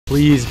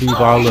Please be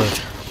Vala.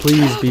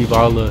 Please be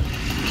Vala.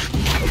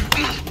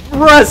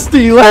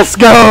 Rusty, let's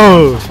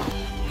go!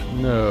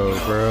 No,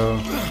 bro.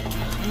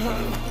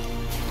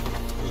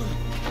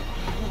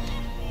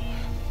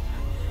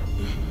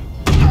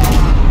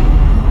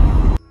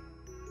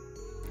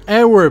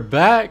 And we're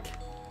back.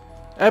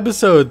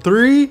 Episode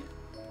 3.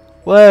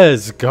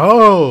 Let's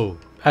go.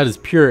 That is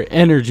pure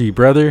energy,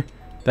 brother.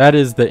 That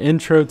is the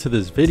intro to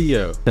this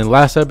video. In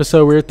last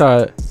episode, Weird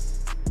Thought.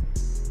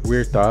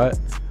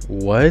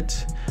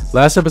 What?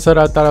 Last episode,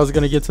 I thought I was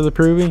going to get to the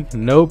proving.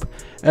 Nope.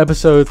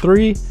 Episode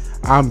 3,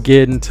 I'm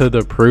getting to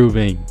the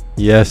proving.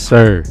 Yes,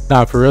 sir.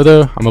 Nah, for real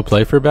though, I'm going to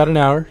play for about an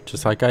hour,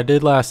 just like I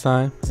did last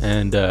time.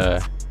 And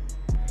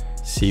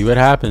see what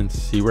happens.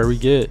 See where we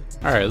get.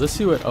 All right, let's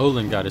see what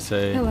Olin got to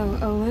say. Hello,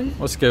 Olin.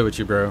 What's good with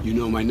you, bro? You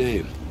know my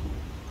name.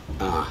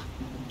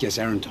 Guess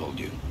Aaron told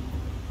you.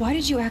 Why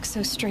did you act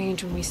so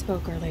strange when we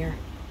spoke earlier?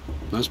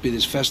 Must be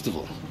this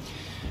festival.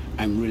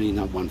 I'm really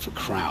not one for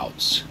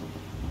crowds.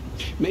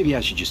 Maybe I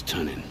should just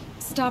turn in.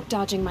 Stop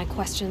dodging my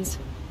questions.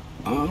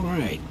 All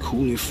right,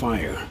 cool your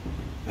fire.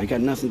 I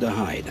got nothing to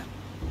hide.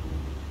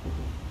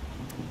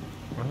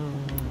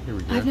 Here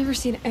we go. I've never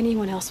seen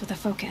anyone else with a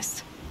focus.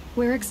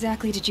 Where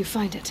exactly did you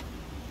find it?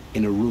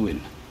 In a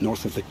ruin,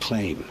 north of the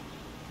Claim.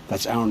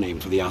 That's our name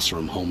for the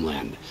Oseram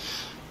homeland.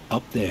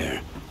 Up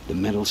there, the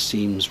metal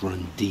seams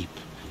run deep.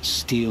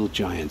 Steel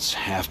giants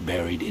half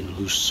buried in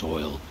loose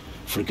soil.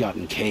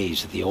 Forgotten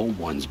caves that the old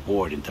ones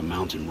bored into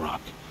mountain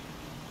rock.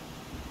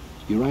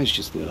 Your eyes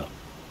just lit up.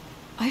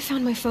 I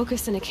found my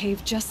focus in a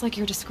cave just like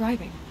you're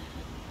describing.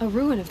 A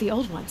ruin of the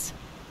old ones.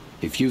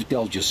 If you've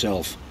delved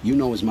yourself, you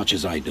know as much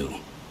as I do.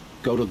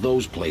 Go to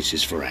those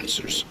places for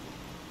answers.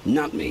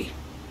 Not me.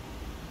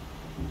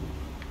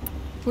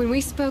 When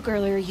we spoke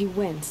earlier, you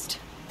winced,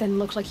 then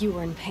looked like you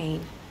were in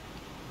pain.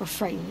 Or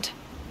frightened.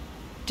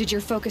 Did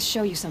your focus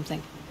show you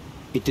something?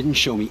 It didn't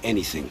show me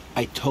anything.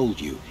 I told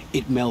you.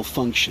 It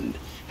malfunctioned.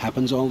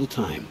 Happens all the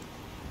time.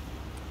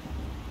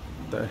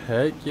 The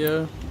heck,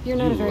 yeah? You're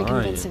not You a very lying.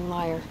 convincing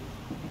liar.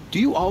 Do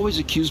you always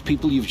accuse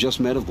people you've just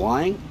met of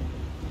lying?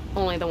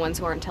 Only the ones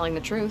who aren't telling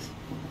the truth.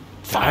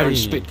 Fire and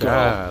Dang, spit,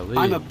 girl. golly.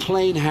 I'm a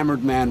plain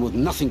hammered man with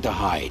nothing to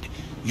hide.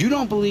 You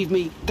don't believe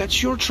me?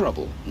 That's your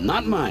trouble,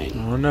 not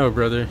mine. Oh no,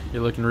 brother.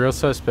 You're looking real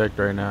suspect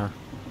right now.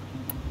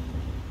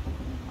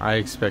 I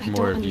expect I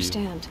more don't of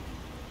understand.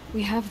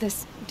 We have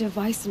this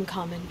device in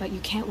common, but you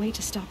can't wait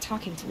to stop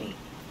talking to me.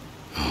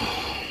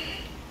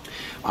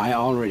 I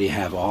already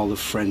have all the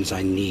friends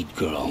I need,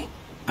 girl.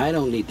 I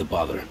don't need the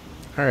bother. you.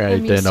 Alright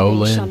I'm used then, to being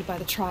Olin. shunned by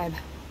the tribe.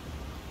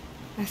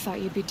 I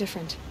thought you'd be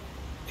different.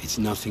 It's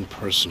nothing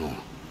personal.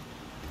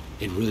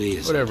 It really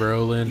is. Whatever,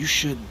 Olin. You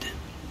should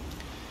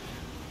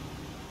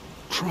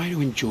try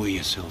to enjoy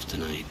yourself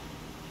tonight.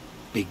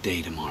 Big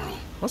day tomorrow.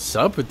 What's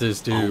up with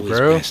this dude, Always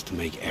bro? best to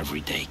make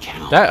every day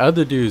count. That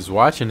other dude's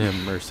watching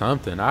him or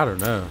something. I don't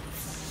know.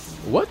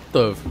 What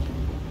the?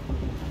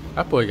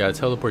 That boy got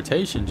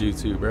teleportation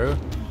jutsu, bro.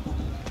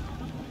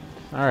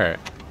 Alright.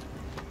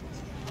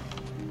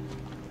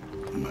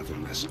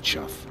 Motherless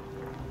chuff.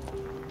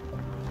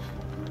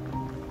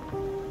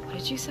 What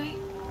did you say?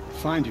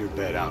 Find your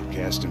bed,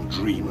 outcast, and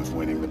dream of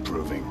winning the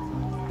proving.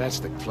 That's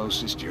the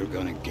closest you're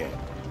gonna get.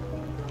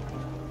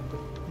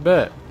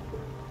 Bet.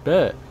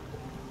 Bet.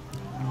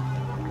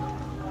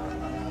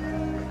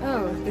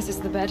 Oh, this is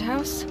the bed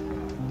house?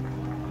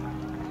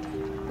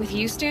 With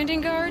you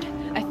standing guard,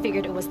 I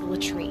figured it was the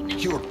latrine.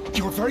 You're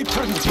very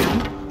present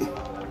here.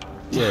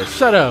 Yeah,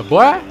 shut up,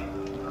 boy.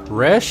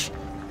 Resh.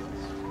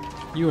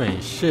 You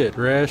ain't shit,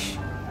 Resh.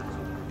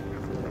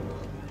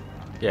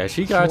 Yeah,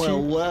 she got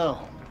Well, you.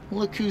 well.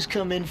 Look who's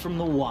come in from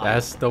the wild.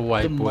 That's the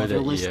white the boy that,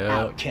 motherless yeah.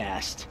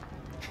 outcast.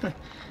 And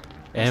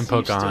See, you've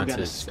still got a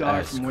Pocahontas. scar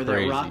That's from where that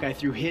crazy. rock I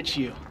threw hit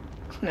you.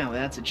 Now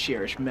that's a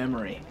cherished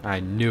memory. I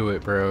knew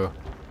it, bro.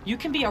 You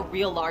can be a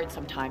real lard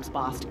sometimes,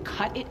 boss.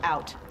 Cut it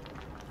out.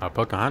 Oh,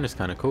 Pocahontas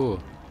kind of cool.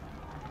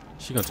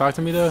 She gonna talk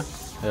to me though?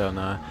 Hell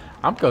nah.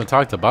 I'm gonna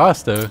talk to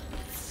Boss though.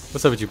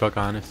 What's up with you,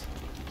 Pocahontas?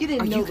 You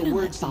didn't Are know you the gonna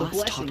words let of the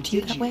boss blessing, talk to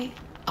you did that way?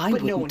 I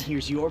But no one wouldn't.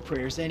 hears your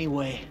prayers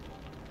anyway.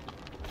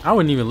 I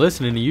wasn't even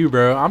listening to you,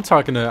 bro. I'm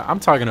talking to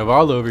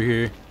all over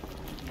here.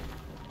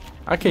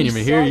 I can't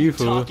even hear you,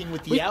 fool. Talking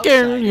with the We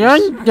outsiders.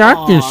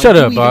 can shut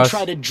you up, even boss.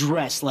 try to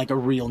dress like a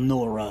real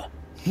Nora.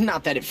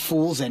 Not that it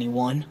fools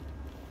anyone.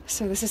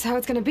 So this is how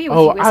it's gonna be with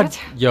Oh, you, is it?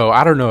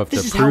 I don't know if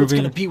This the is how it's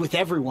gonna proving. be with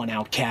everyone,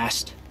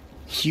 outcast.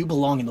 You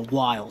belong in the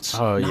wilds,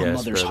 Oh, not yes,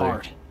 Mother's brother.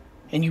 heart.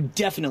 And you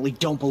definitely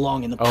don't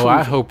belong in the Oh, I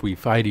proving. hope we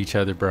fight each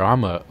other, bro.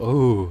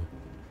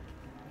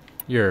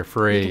 You're You can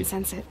afraid.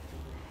 sense it.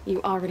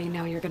 You already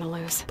know you're gonna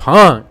lose.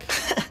 Punk.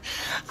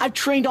 I've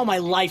trained all my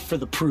life for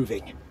the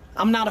proving.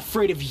 I'm not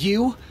afraid of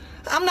you.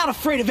 I'm not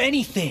afraid of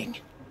anything.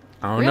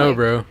 I don't know, Really?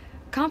 bro.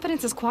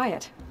 Confidence is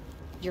quiet.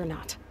 You're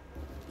not.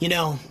 You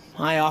know,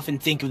 I often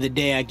think of the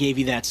day I gave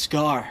you that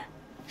scar.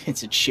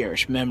 It's a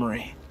cherished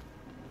memory.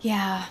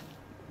 Yeah.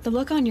 The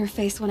look on your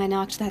face when I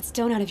knocked that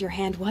stone out of your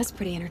hand was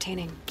pretty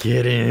entertaining.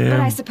 Get him. But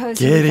I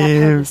suppose you Get leave that part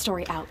of him. the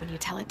story out when you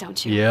tell it,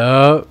 don't you?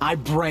 Yup. I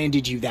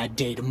branded you that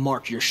day to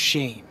mark your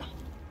shame.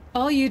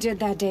 All you did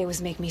that day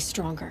was make me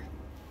stronger.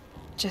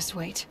 Just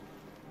wait.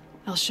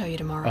 I'll show you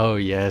tomorrow. Oh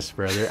yes,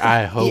 brother.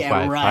 I hope Yeah,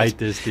 I right. fight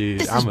this dude.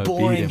 This is I'm gonna beat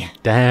boring. him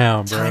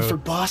down, bro. Time for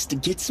Boss to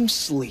get some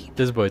sleep.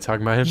 This boy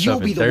talking about You'll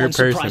himself be in the one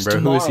third person,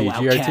 surprised bro. Who is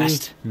tomorrow, he?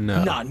 Outcast. GRT?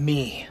 No. Not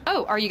me.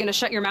 Oh, are you gonna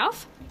shut your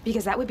mouth?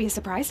 Because that would be a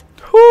surprise.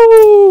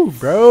 Whoo,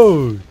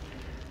 bro.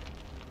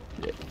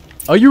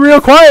 Oh, you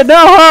real quiet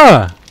now,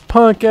 huh?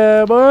 Punk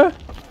ass boy. All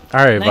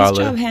right, Nice Vala.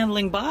 job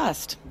handling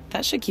Bast.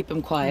 That should keep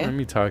him quiet. Let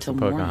me talk to Till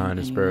morning,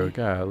 Pocahontas, bro. anyway.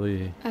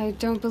 Golly. I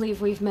don't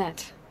believe we've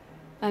met.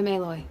 I'm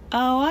Aloy.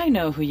 Oh, I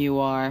know who you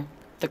are.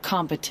 The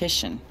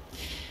competition.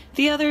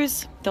 The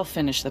others, they'll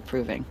finish the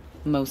proving.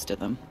 Most of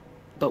them.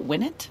 But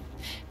win it?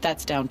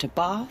 That's down to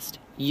Bast,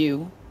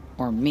 you,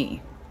 or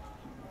me.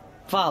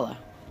 Vala.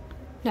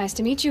 Nice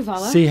to meet you,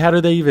 Vala. See, how do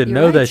they even You're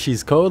know right. that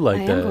she's cold I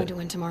like am that? going to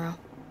win tomorrow.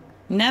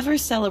 Never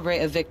celebrate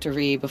a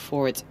victory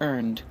before it's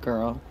earned,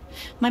 girl.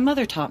 My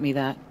mother taught me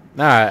that.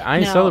 Nah, I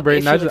ain't Now,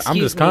 celebrating. if you'll I'm just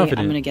excuse me, confident.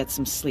 I'm gonna get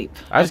some sleep.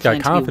 I just got plan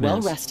to be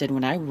confidence. well rested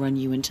when I run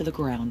you into the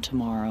ground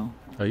tomorrow.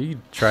 Oh,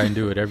 you try and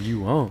do whatever you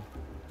want.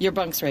 Your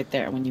bunk's right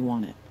there when you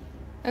want it.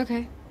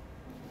 Okay.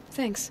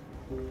 Thanks.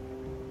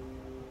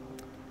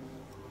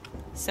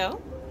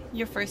 So,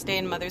 your first day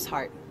in Mother's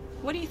Heart.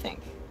 What do you think?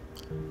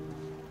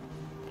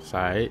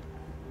 Sight.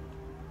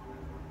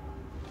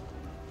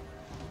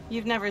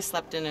 You've never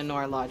slept in a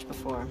Nora Lodge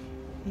before.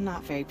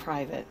 Not very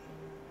private.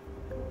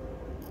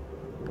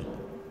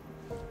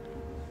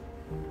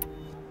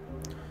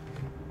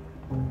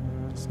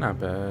 It's not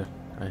bad.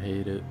 I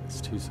hate it.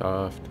 It's too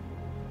soft.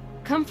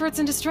 Comforts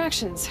and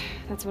distractions.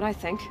 That's what I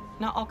think.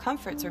 Not all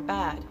comforts are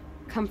bad.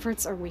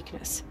 Comforts are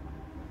weakness.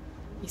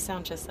 You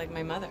sound just like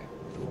my mother.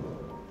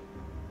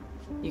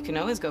 You can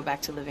always go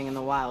back to living in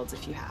the wilds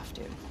if you have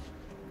to.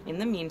 In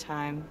the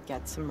meantime,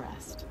 get some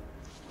rest.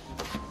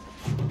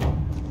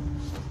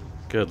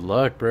 Good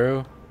luck,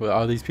 bro. With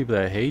all these people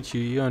that hate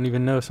you, you don't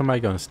even know if somebody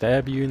gonna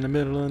stab you in the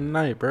middle of the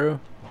night, bro.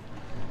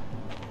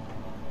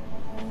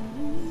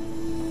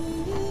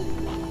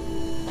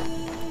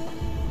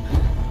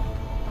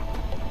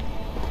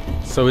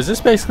 So is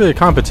this basically a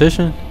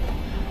competition?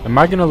 Am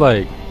I gonna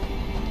like...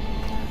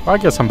 Well, I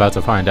guess I'm about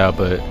to find out,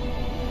 but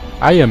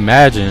I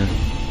imagine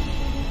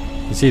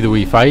it's either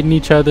we fighting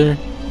each other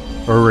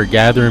or we're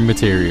gathering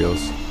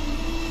materials.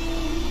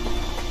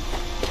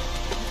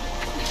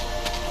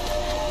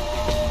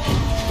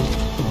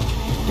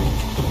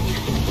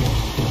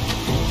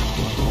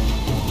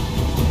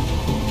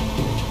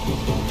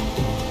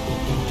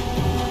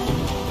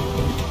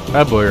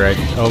 That boy right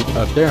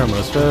up there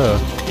almost fell.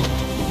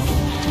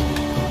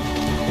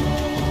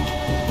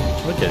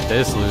 Look at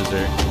this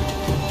loser.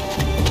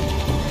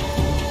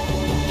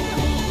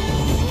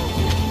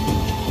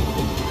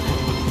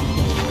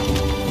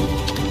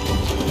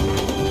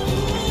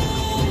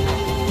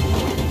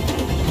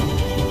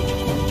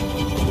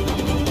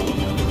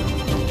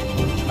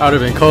 I would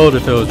have been cold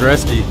if it was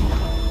Rusty.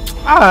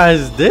 Ah,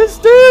 is this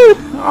dude?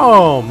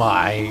 Oh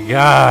my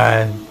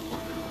god.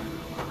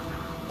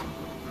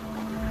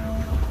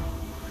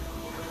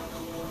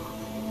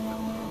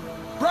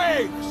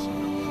 Braves,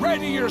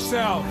 ready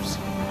yourselves!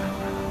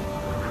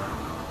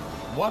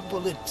 What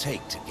will it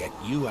take to get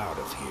you out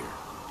of here?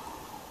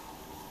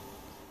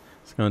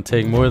 It's gonna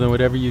take more than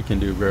whatever you can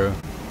do, bro.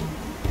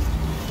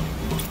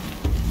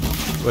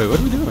 Wait, what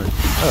are we doing?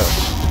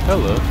 Oh,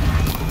 hello.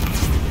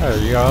 How are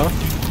y'all?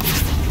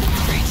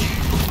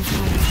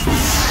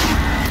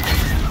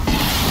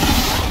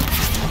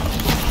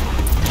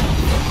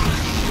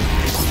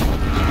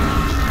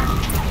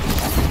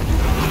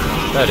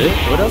 That it?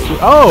 What else?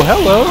 Oh,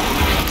 hello.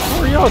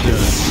 What are y'all doing?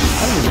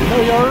 I didn't even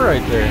know y'all were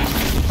right there.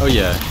 Oh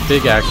yeah,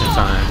 big action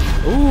time.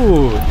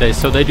 Ooh,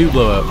 they do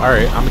blow up. All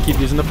right, I'm gonna keep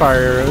using the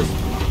fire arrows.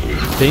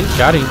 Pink,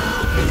 got him.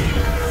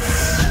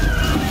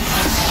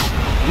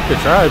 You could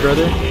try,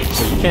 brother,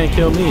 but you can't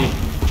kill me.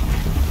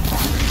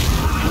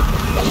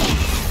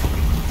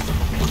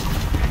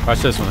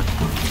 Watch this one.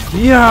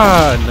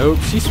 Yeah, nope,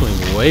 she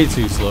swings way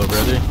too slow,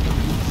 brother.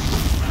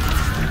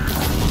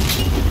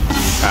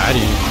 Got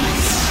him.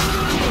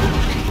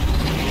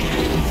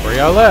 Where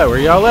y'all at? Where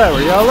y'all at?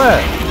 Where y'all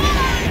at?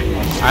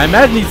 I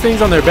imagine these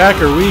things on their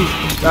back are weak.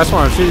 That's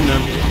why I'm shooting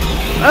them.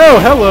 Oh,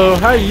 hello.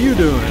 How you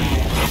doing?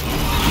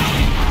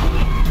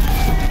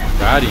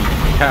 Got him.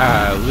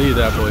 Golly,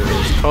 that boy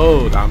was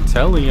cold. I'm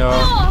telling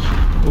y'all.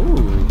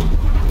 Ooh.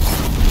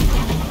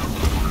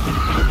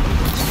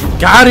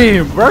 Got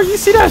him, bro. You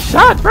see that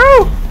shot,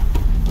 bro?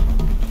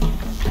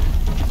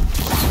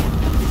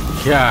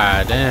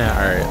 God damn.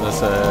 All right,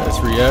 let's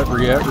re-up. All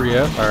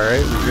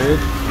right, we good.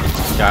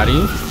 Got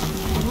him.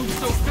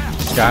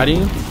 Got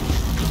him.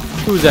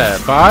 Who's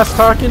that? Boss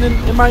talking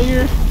in my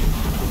ear?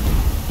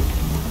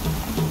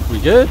 We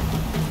good?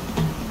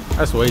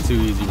 That's way too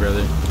easy,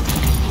 brother.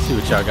 Let's see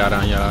what y'all got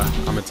on y'all.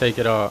 I'm gonna take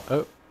it all.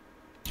 Oh.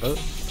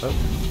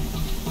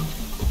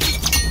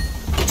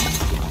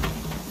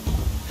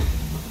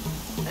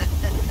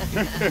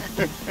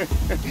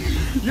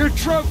 Your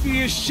trophy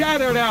is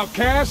shattered,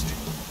 Outcast.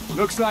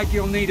 Looks like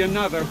you'll need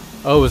another.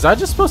 Oh, was I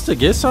just supposed to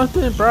get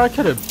something? Bro, I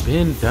could have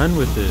been done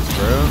with this,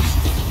 bro.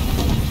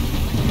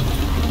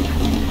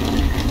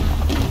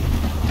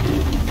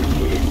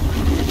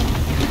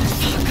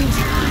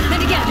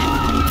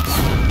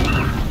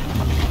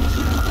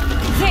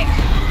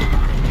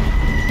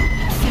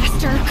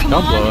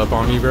 Don't blow up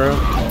on me, bro.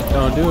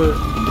 Don't do it.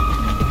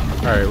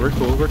 Alright, we're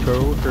cool. We're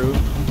cool. We're cool.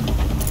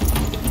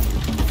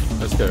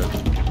 Let's go.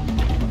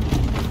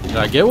 Did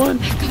I get one?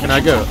 Can I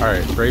go?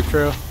 Alright, Brave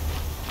Trail.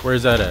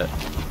 Where's that at?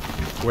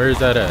 Where's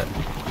that at?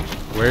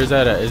 Where's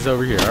that at? It's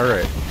over here.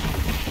 Alright.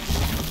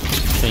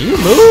 Can you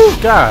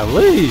move?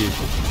 Golly.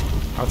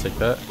 I'll take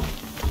that.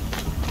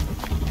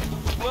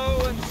 Slow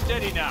and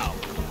steady now.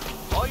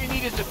 All you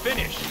need is to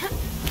finish.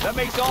 That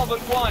makes all but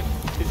one.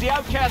 Is the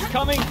outcast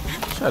coming?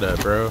 Shut up,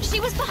 bro. She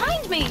was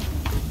behind me.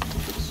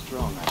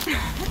 Strong.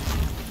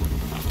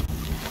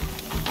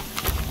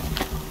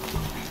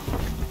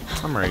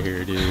 I'm right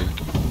here, dude.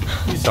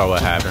 You saw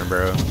what happened,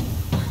 bro.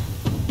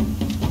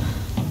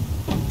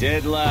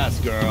 Dead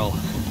last, girl.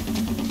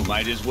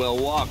 Might as well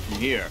walk from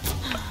here.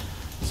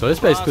 So it's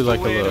basically like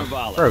a Lost away little... to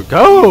Vala. Bro,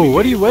 go!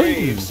 What are you Brave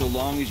waiting? So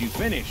long as you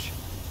finish.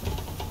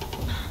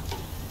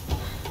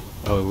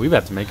 Oh, we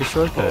about to make a Oh,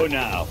 shortcut.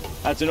 now.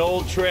 That's an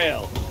old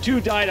trail.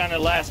 2 died on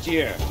it last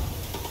year.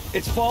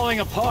 It's falling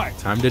apart.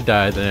 Time to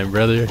die then,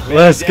 brother. Better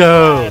Let's dead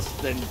go!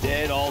 last than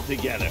dead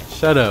altogether.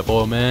 Shut up,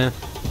 old man.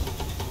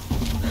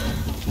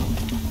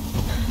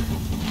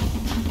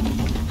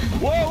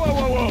 Whoa, whoa,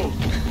 whoa, whoa!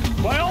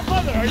 My old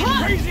mother, are you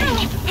crazy?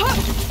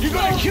 You're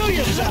gonna kill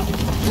yourself!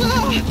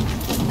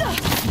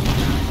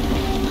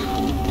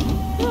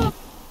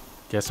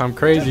 Guess I'm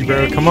crazy,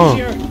 bro. Getting Come on.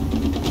 easier.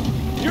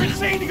 You're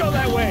insane to go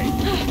that way!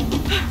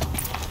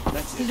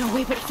 That's it. No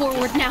way but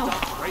forward now.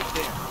 Right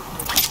there.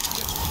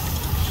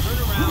 Turn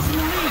around.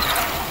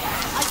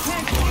 I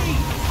can't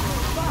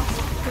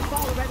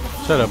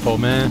see! Shut up, old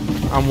man.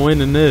 I'm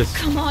winning this.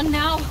 Come on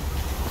now.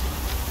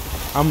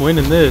 I'm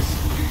winning this.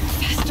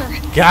 Faster.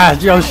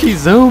 God, yo, she's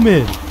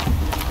zooming.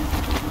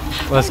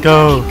 Let's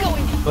go. Keep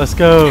going. Let's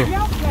go.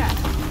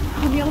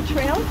 On the old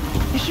trail?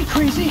 Is she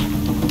crazy?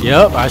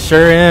 Yep, I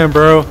sure am,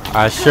 bro.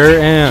 I sure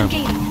am.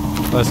 Gate.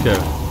 Let's go.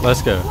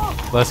 Let's go.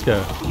 Let's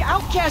go. The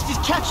outcast is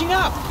catching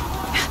up.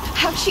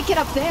 How'd she get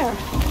up there?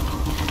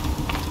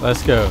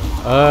 Let's go.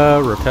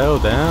 Rappel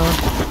down.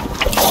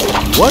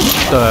 What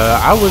the?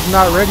 I was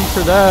not ready for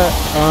that.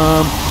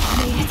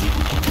 Made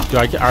it. Do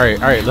I get? All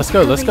right. Let's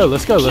go. Let's go.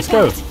 Let's go. Let's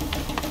go.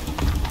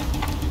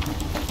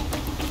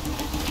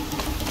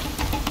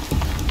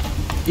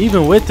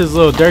 Even with this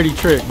little dirty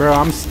trick, bro,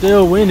 I'm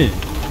still winning.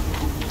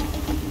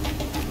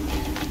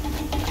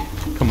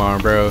 Come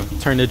on, bro.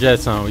 Turn the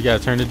jets on. We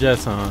gotta turn the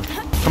jets on.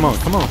 Come on,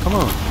 come on, come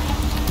on.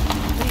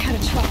 They had a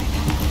tribe,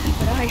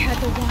 but I had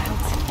the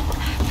wilds.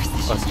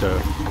 Precision. Let's go.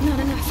 Not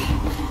enough.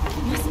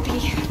 Must be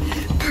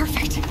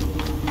perfect.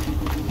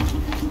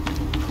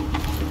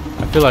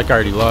 I feel like I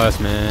already lost,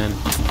 man.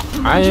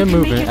 I You am can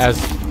moving make it. as...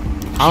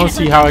 I don't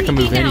see how I can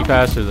move any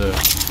faster, though.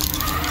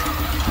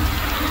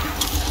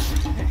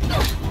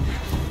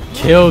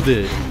 Killed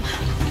it.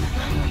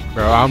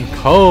 Bro, I'm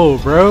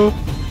cold, bro.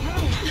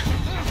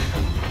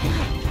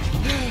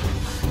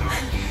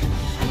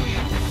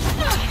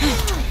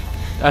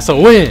 That's a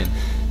win.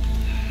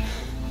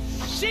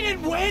 She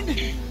didn't win!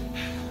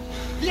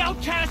 The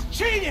outcast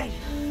cheated!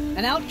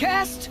 An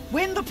outcast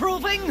win the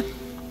proving?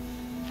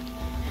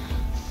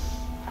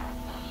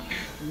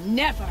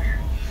 Never.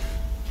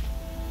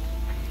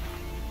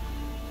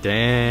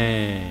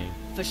 Dang.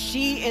 For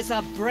she is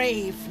a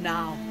brave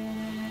now.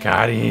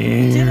 Got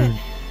Did him. it.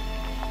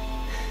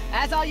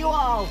 As are you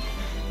all.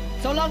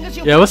 So long as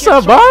you Yeah, put what's your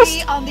up, boss?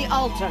 trophy on the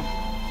altar.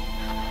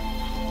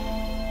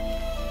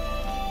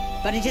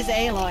 But it is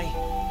Aloy.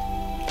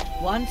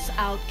 Once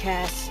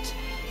outcast,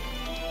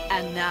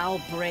 and now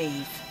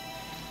brave,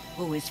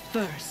 who is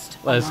first.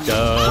 Let's among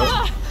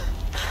go.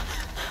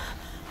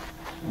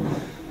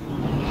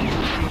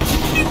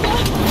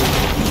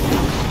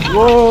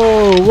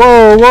 Whoa,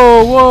 whoa,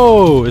 whoa,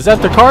 whoa. Is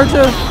that the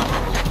Karja?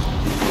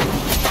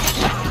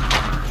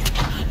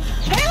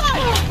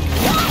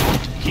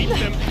 Keep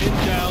them pinned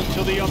down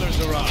till the others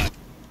arrive.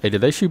 Hey,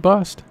 did they shoot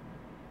Bost?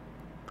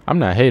 I'm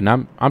not hating.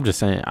 I'm just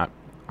saying.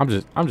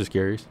 I'm just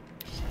curious.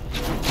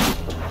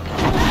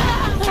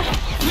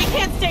 We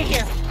can't stay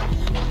here.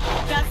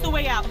 That's the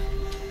way out.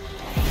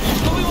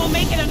 But we won't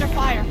make it under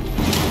fire.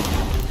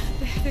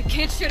 They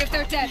can't shoot if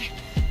they're dead.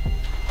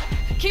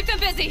 Keep them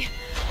busy.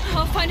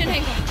 I'll find an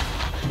angle.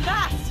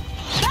 Fast!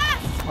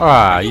 Fast!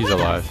 Ah, he's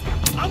alive.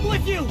 I'm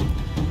with you!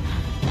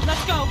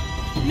 Let's go.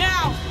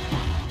 Now!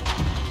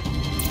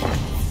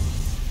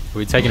 Are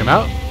we taking him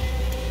out?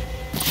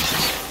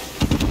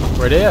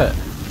 Where they at?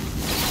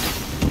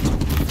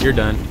 You're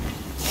done.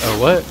 Oh,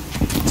 what?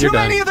 You're Too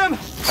done. many of them!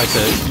 I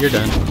said, you're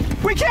done.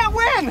 We can't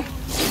win!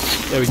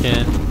 Yeah, we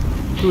can.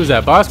 Who was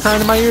that? Boss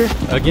crying in my ear?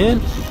 Again?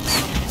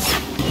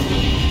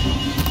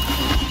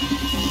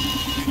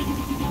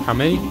 How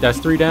many? That's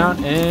 3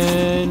 down,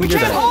 and We you're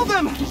can't done. hold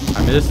them!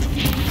 I missed.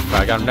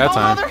 But I got him that Oh,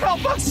 time. Mother,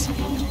 help us!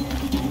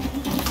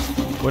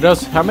 What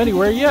else? How many?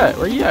 Where you at?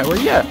 Where you at? Where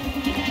you at?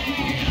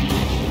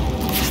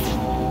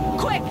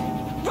 Quick!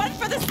 Run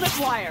for the slip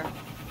wire!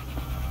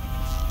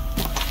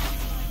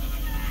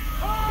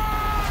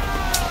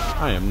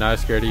 I am not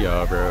scared of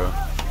y'all, bro.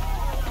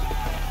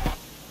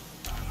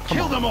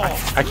 Come on.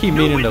 I keep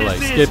meaning to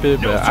like skip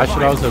it, but I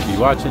should also be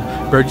watching.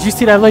 Bro, did you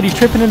see that lady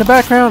tripping in the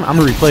background? I'm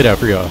gonna replay that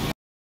for y'all.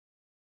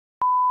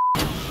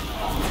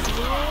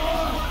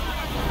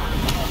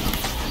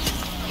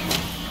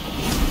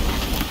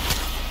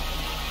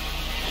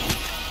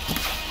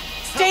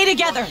 Stay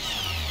together.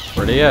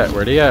 Where they at?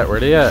 Where they at? Where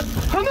they at?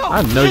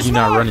 I know you're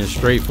not running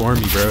straight for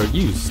me, bro.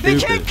 You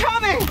stupid. They keep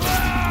coming.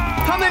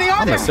 How many are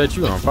I'm there? gonna set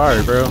you on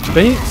fire, bro.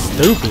 Bink,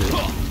 stupid.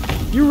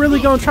 You really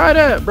gonna try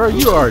that, bro?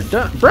 You are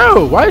done,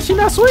 bro. Why is she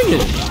not swinging?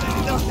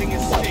 Nothing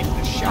escaped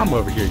the shot. I'm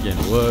over here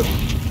getting whooped.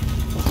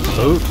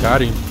 Oh,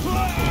 got him.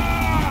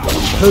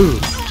 Who?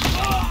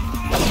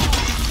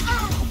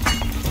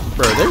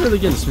 Bro, they really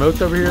getting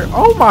smoked over here.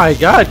 Oh my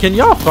God, can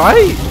y'all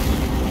fight?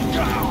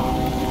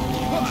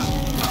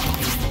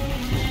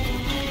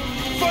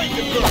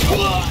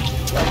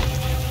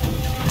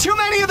 Too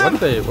many of them.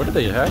 What are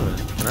they having?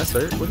 Can I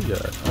search? What do you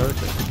got?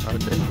 Okay,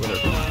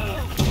 whatever.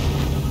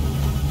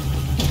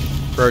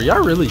 Bro,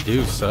 y'all really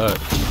do suck.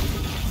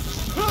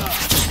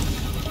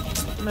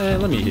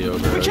 Man, let me heal,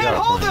 bro. We can't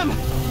hold them.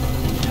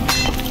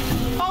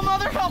 Oh,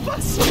 mother, help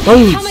us.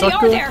 Oh, How many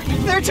sucker. are there?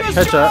 They're too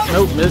Headshot. strong.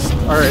 Nope, missed.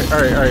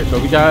 Alright.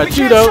 But we got We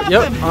two can't though. stop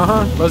Yep.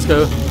 them. Let's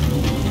go.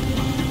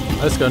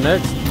 Let's go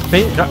next.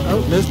 Pink.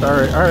 Oh, missed.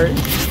 Alright.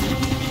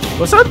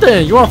 What's up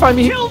then? You wanna fight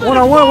me one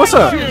on one? What's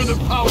up?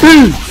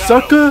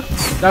 Sucker.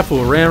 That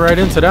fool ran right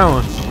into that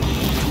one.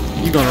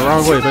 You going the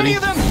wrong way, buddy. You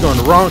going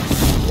the wrong.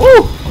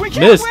 Woo!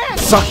 Missed.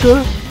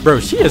 Sucker. Bro,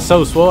 she is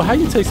so swole. How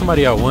you take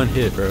somebody out one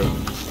hit, bro?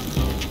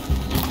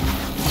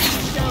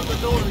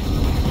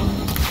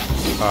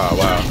 Oh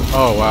wow.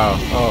 Oh wow.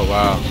 Oh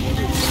wow.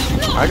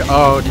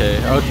 Oh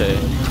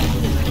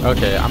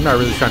okay. I'm not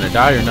really trying to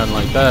die or nothing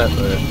like that,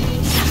 but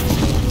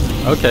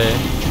okay.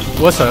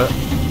 What's up?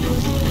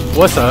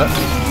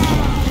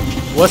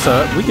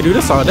 We can do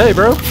this all day,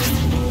 bro.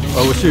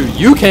 Oh shoot,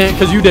 you can't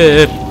cause you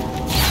dead.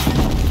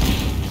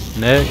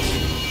 Next.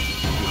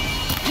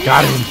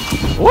 Got him.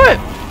 What?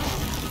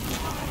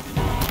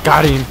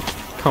 Got him.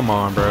 Come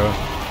on, bro.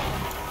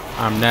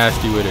 I'm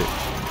nasty with it.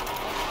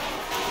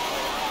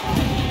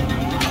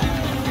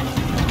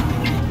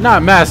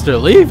 Not master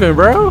leaving,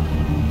 bro.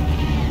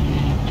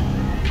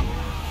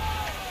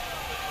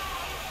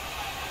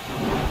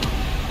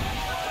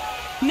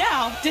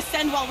 Now,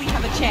 descend while we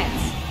have a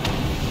chance.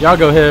 Y'all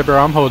go ahead, bro.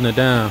 I'm holding it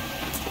down.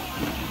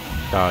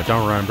 Dog,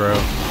 don't run, bro.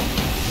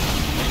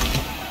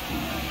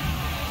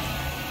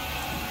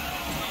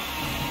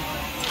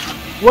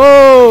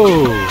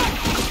 Whoa!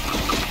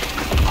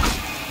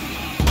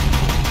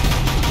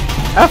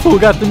 That fool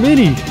got the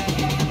mini.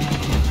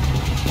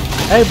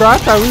 Hey, bro, I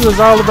thought we was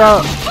all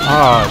about...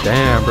 Oh,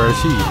 damn, bro.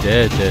 She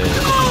dead.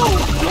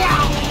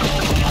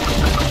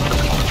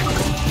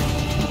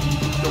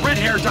 The red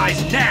hair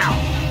dies now.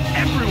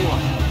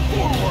 Everyone,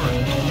 forward.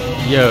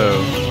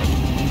 Yo.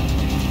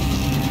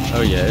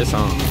 Oh, yeah, it's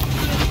on.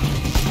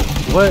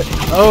 What?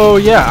 Oh,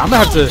 yeah, I'm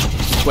gonna have to...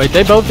 Wait,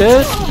 they both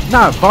dead?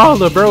 Nah,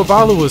 Vala, bro.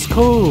 Vala was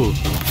cool.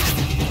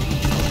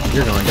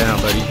 You're going down,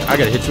 buddy. I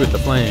gotta hit you with the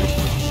flame.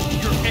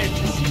 Your end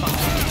is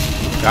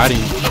coming. Got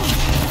him.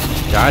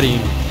 Got him.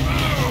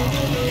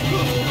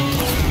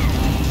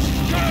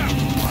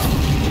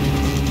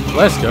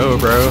 Let's go,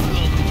 bro.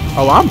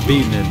 Oh, I'm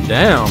beating him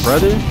down,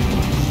 brother.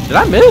 Did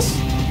I miss?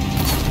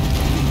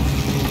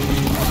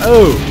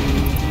 Oh.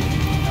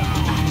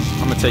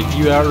 I'm gonna take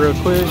you out real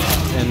quick,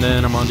 and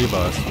then I'm on the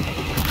boss.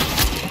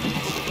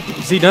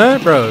 Is he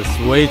done? Bro, it's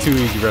way too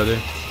easy, brother.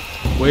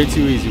 Way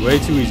too easy.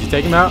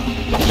 Take him out.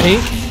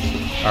 Pink.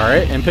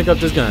 Alright, and pick up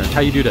this gun. How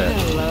you do that?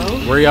 Hello?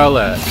 Where y'all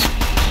at?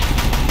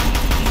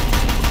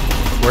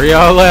 Where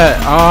y'all at?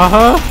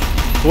 Uh-huh.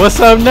 What's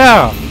up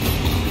now?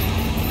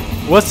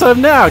 What's up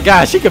now?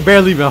 God, she could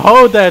barely even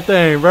hold that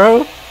thing,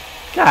 bro.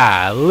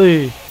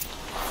 Golly.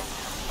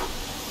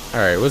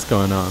 Alright, what's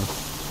going on?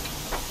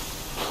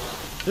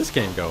 This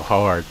game go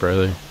hard,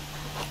 brother.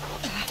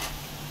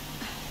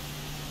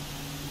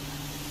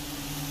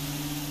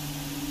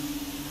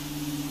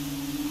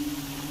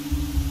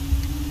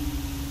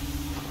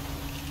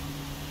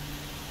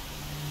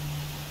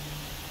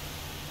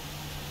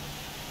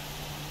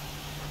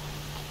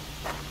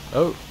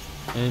 Oh,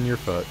 and you're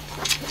fucked.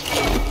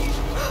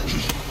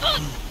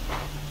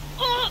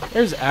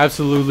 There's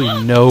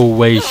absolutely no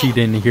way she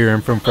didn't hear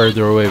him from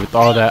further away with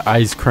all that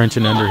ice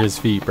crunching under his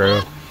feet,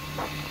 bro.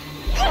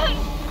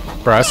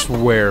 Bro, I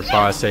swear if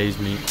Boss saves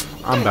me,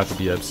 I'm about to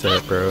be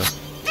upset, bro.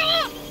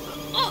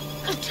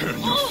 Turn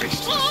your face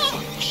to the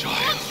sun,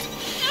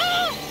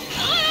 child.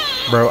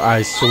 Bro,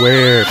 I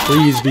swear.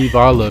 Please be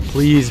Vala.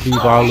 Please be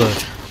Vala.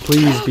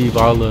 Please be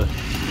Vala.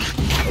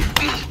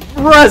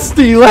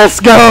 Rusty, let's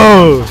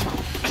go!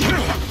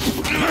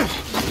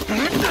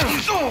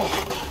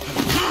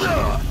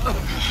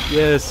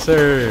 Yes,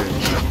 sir.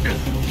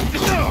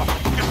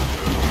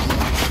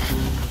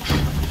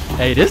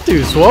 Hey, this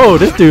dude swole.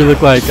 This dude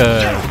look like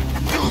that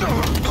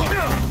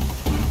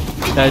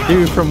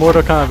dude from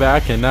Mortal Kombat. I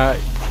cannot.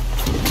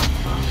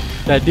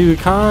 That dude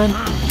Khan.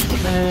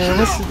 Man,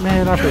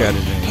 man? I forgot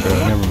his name, bro.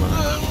 Never mind.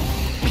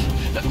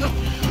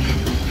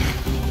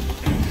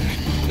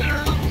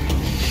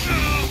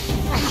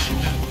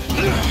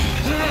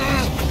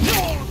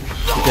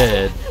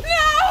 Dead.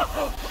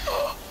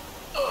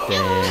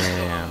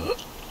 Damn.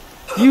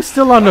 You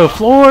still on the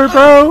floor,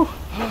 bro?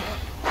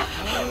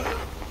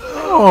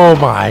 Oh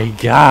my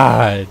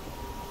god.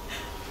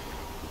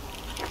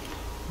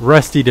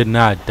 Rusty did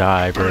not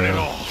die, bro. Burn it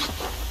all.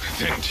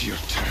 Then to your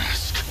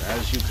task.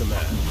 As you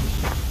command.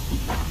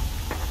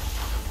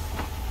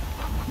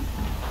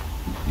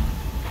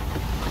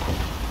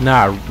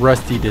 Nah,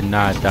 Rusty did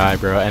not die,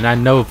 bro. And I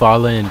know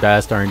Vala and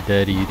Bast aren't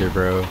dead either,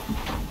 bro.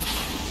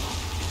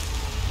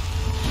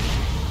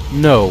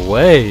 No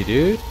way,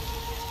 dude.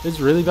 It's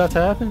really about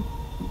to happen?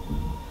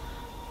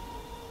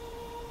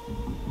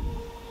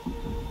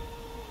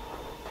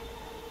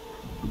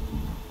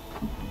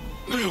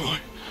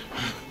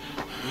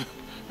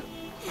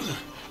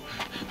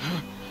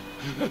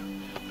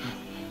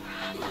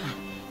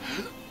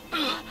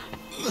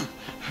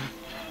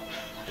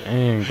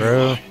 Dang,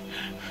 bro.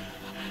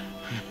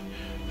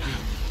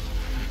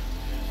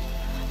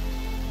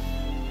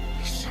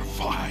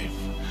 Survive.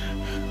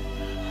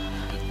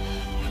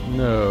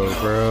 No,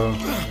 bro.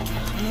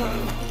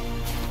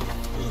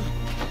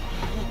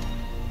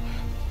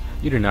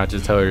 You did not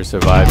just tell her to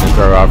survive and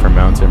throw her off her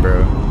mountain,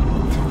 bro.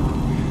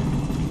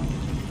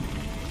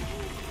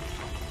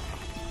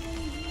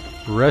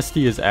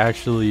 Rusty is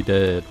actually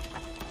dead.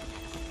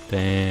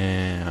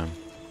 Damn.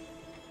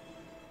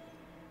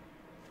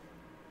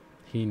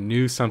 He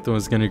knew something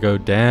was gonna go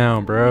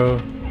down, bro.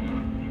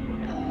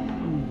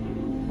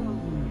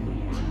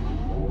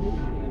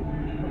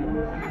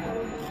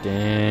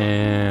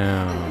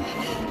 Damn.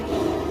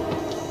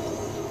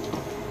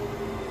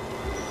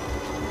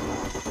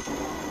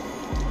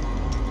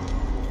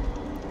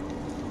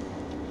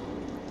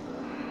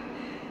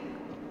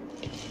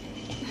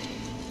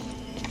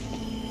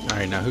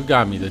 Alright, now who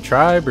got me? The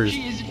tribe or...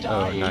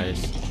 Oh,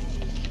 nice.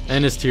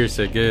 And his tear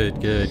said, good,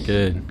 good,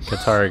 good.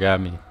 Katara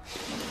got me.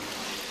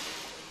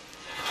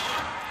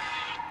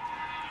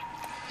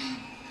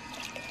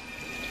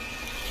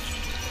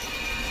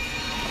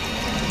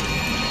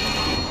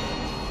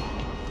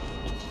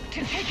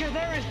 To take her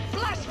there is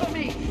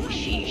blasphemy!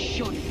 She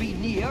should be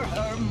near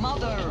her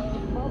mother.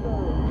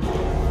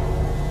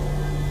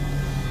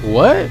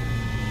 What?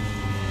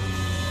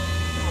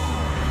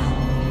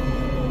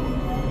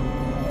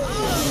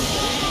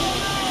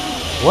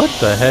 What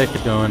the heck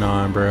is going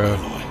on, bro?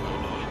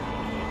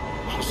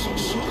 I'm so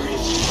sorry.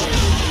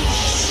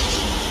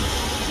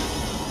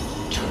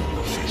 Turn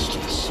the face to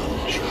the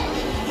sun, child.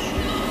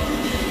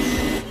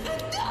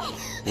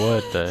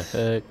 What the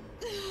heck?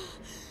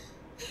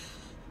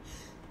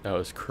 That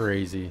was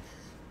crazy.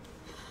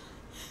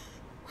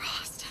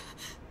 Rost.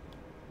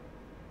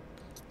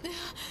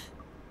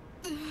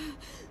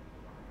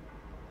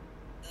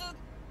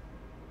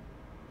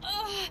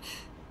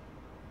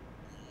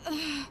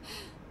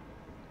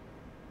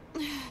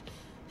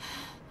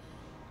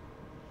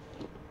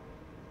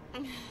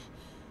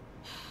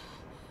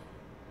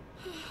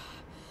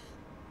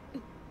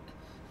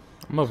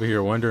 I'm over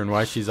here wondering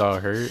why she's all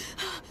hurt.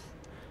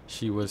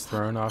 She was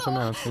thrown off a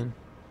mountain.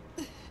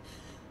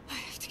 I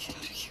have to get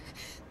out of here.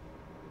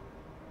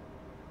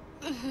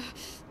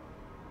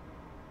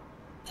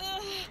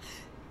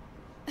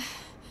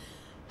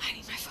 I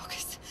need my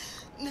focus.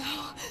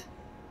 No.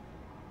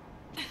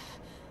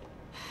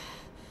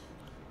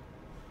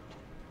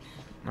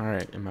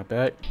 Alright, am I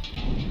back?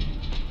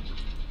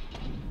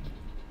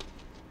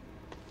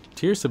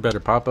 Tirsa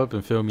better pop up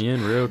and fill me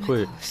in real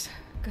quick. Close.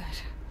 Good.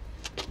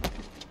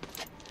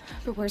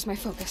 But where's my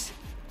focus?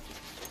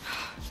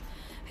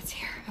 It's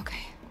here.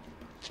 Okay.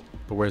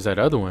 But where's that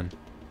other one?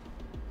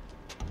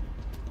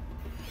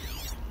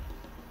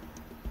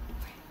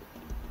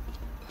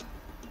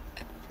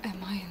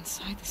 Am I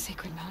inside the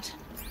sacred mountain?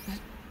 But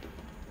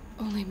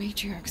only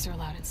matriarchs are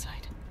allowed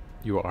inside.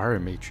 You are a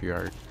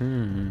matriarch.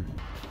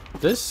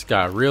 This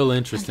got real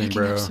interesting,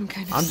 bro.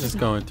 I'm just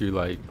going through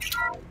like,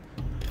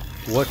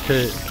 what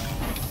could...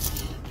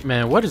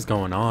 Man, what is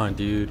going on,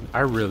 dude?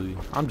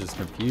 I'm just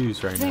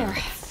confused right now.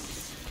 There.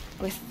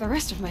 With the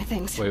rest of my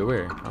things. Wait,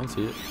 where? I don't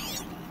see it.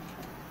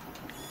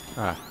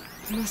 Ah.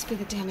 It must be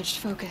the damaged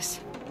focus.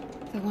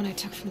 The one I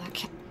took from that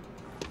camp.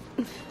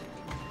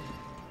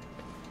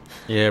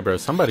 Yeah, bro,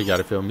 somebody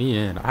gotta fill me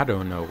in. I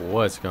don't know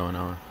what's going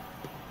on.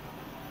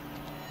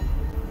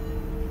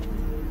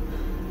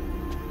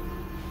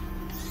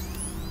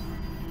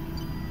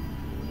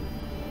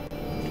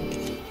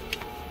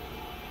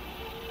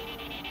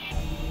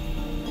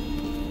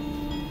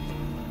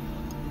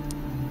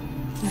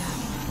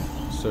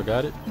 Still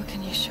got it? What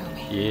can you show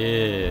me?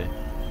 Yeah.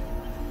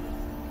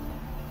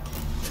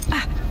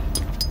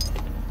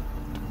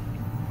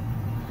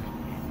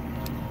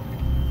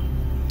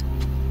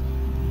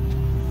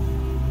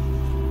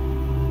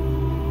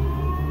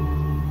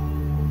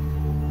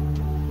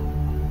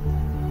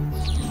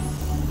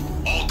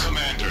 All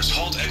commanders,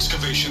 halt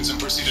excavations and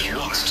proceed at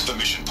once to the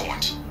mission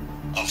point.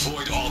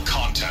 Avoid all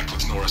contact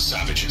with Nora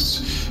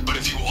savages, but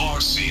if you are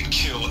seen,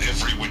 kill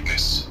every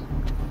witness.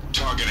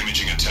 Target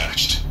imaging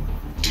attached.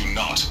 Do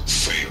not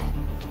fail.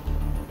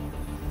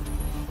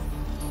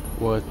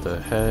 What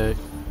the heck?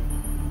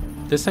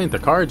 This ain't the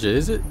Karja,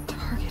 is it?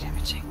 Target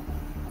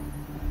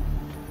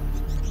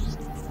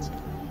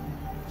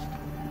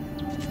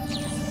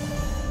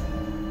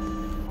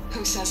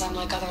Who says I'm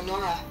like other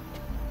Nora?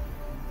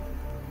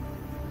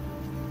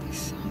 They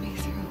saw me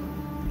through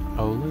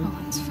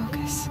Owen's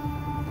focus.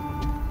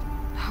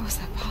 How is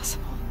that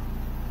possible?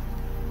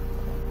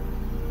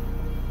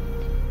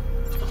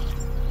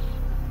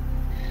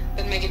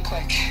 Then make it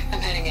quick.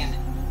 I'm heading in.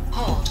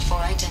 Hold for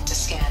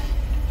identiscan.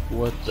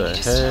 What the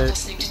heck? Stop heck?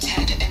 listening to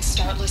Ted and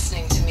start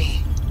listening to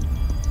me.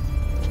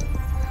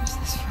 Where's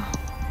this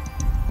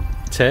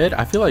from? Ted?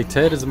 I feel like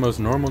Ted is the most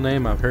normal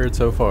name I've heard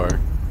so far.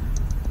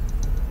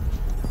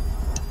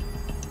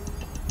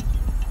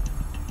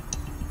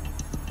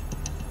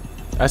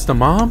 That's the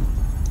mom?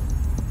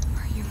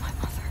 Are you my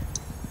mother?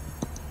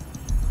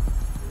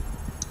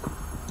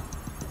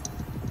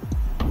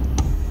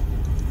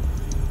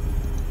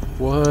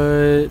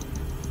 What?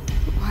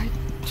 Why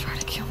try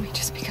to kill me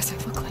just because I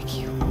look like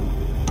you?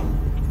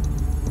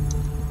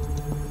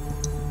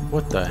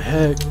 What the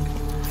heck?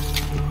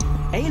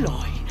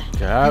 Aloy!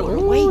 God, You're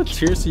ooh, awake.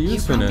 cheers to you,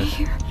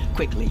 finna.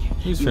 Quickly.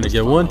 He's you finna must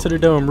get one follow. to the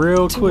dome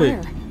real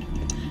quick. Where?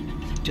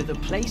 To the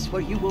place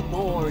where you were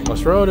born.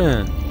 Let's roll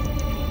in.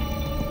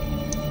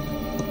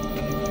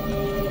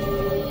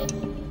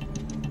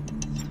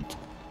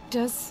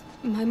 Does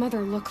my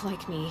mother look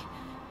like me,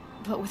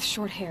 but with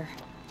short hair?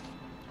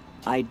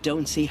 I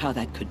don't see how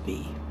that could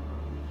be.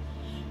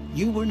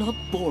 You were not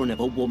born of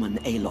a woman,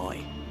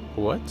 Aloy.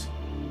 What?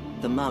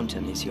 The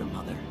mountain is your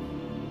mother.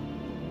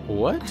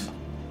 What?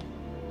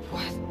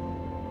 What?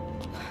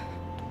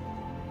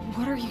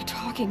 What are you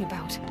talking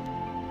about?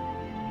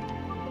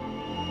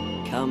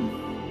 Come.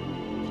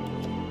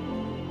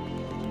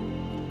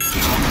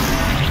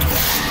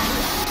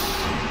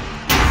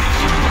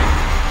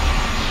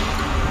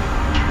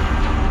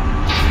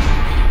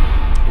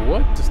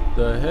 What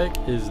the heck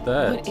is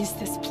that? What is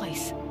this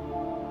place?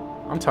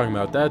 I'm talking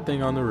about that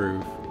thing on the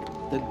roof.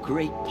 The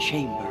great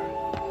chamber,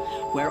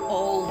 where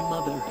All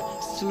Mother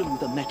slew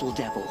the metal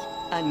devil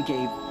and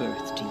gave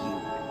birth to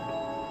you.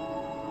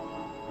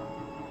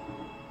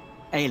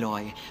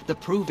 Aloy, the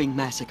Proving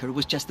Massacre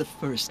was just the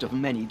first of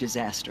many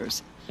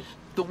disasters.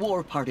 The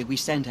war party we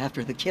sent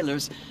after the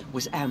killers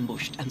was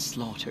ambushed and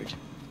slaughtered.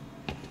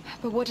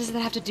 But what does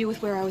that have to do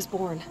with where I was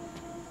born?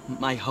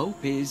 My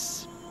hope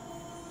is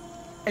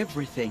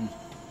everything.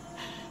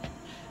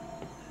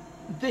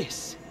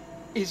 This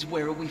is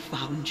where we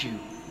found you.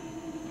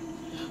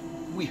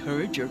 We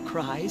heard your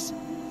cries,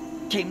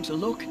 came to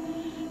look,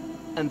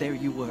 and there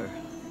you were.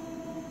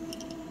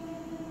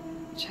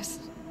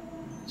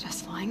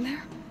 Just lying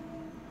there?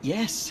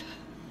 Yes.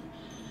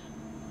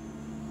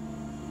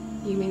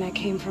 You mean I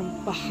came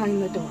from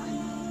behind the door?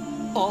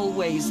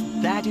 Always,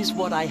 that is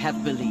what I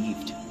have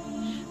believed.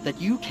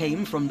 That you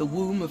came from the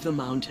womb of the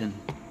mountain.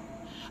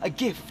 A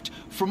gift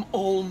from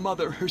All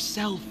Mother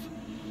herself.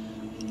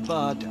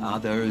 But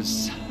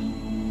others,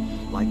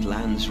 like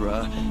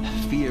Lansra,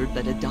 feared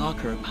that a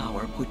darker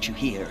power put you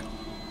here.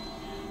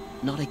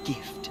 Not a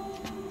gift,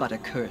 but a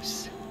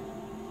curse.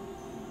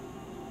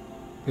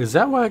 Is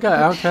that why I got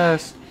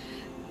outcast?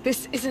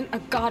 This isn't a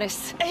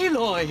goddess.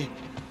 Aloy!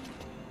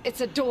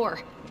 It's a door.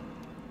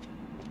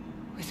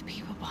 With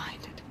people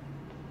behind it.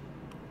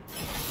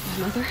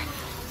 My mother?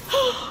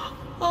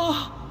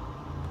 Oh!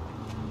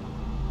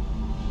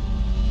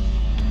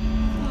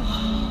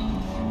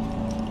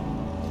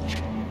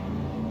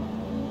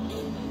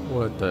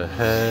 What the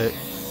heck?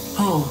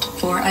 Hold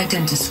for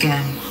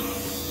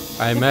identiscan.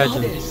 I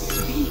imagine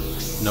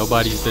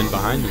nobody's been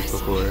behind this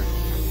before.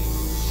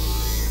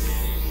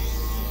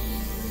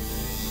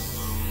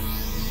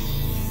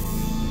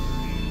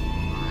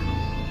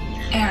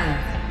 Error.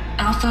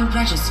 Alpha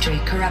registry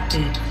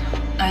corrupted.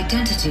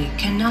 Identity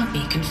cannot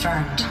be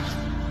confirmed.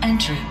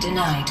 Entry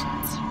denied.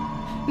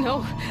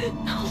 No,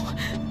 no.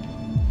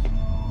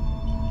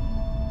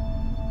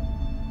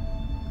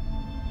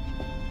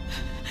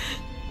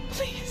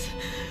 Please.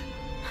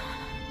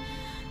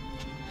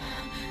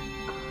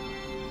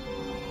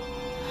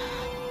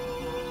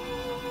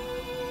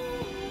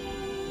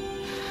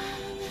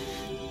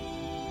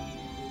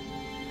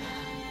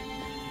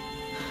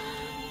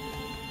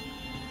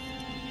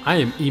 I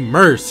am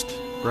immersed,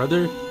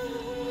 brother.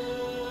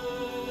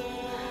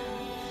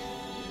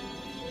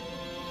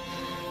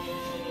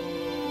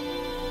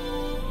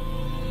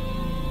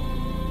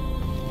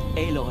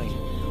 Aloy,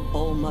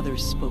 All Mother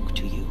spoke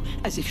to you,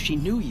 as if she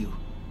knew you.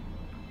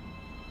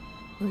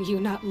 Were you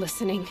not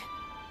listening?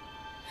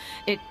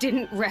 It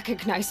didn't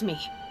recognize me.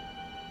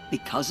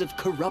 Because of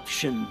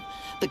corruption.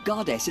 The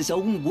goddess's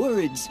own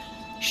words.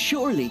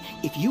 Surely,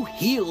 if you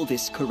heal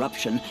this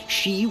corruption,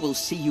 she will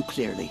see you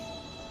clearly.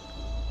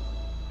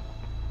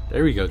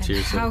 There we go, And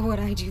Tears. how would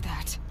I do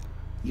that?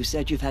 You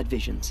said you've had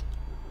visions.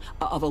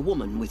 Of a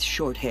woman with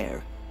short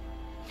hair.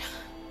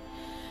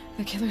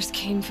 The killers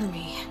came for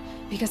me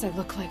because I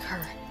look like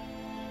her.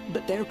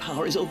 But their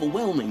power is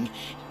overwhelming.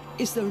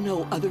 Is there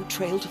no other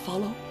trail to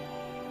follow?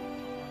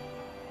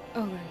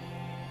 Owen.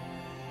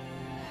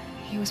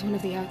 He was one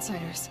of the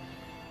outsiders.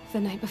 The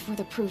night before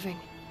the Proving.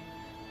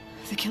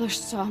 The killers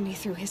saw me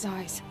through his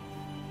eyes.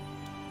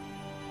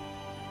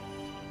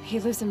 He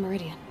lives in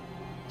Meridian.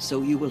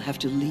 So you will have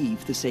to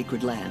leave the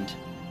sacred land.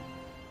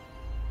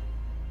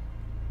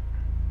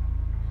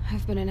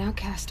 I've been an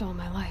outcast all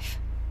my life.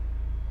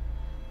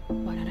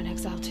 Why not an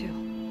exile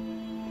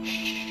too?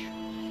 Shh.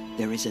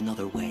 There is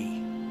another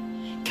way.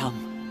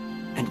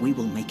 Come, and we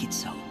will make it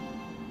so.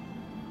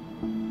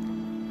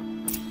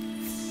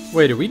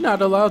 Wait, are we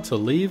not allowed to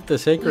leave the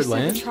sacred You said the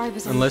land tribe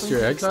is on unless the you're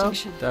brink of exiled?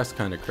 extinction. That's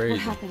kind of crazy.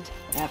 What happened?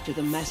 After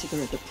the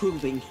massacre at the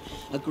Proving,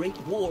 a great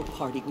war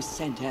party was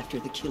sent after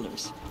the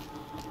killers.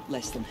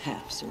 Less than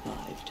half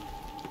survived.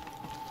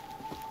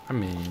 I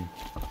mean,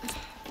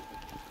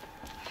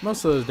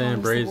 most of those How damn was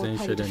the braves war ain't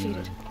party shit anyway.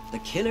 defeated? The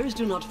killers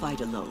do not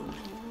fight alone.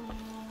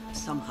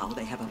 Somehow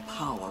they have a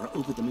power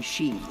over the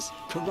machines,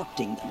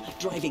 corrupting them,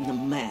 driving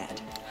them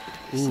mad.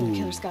 So the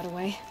killers got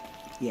away?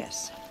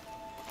 Yes.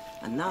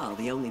 And now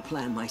the only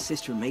plan my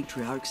sister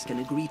matriarchs can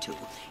agree to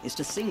is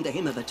to sing the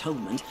Hymn of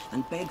Atonement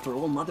and beg for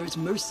All Mother's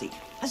mercy,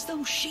 as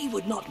though she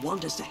would not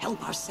want us to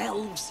help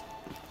ourselves.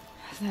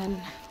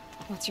 Then,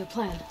 what's your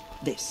plan?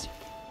 This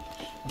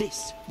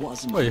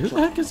was my Wait, who the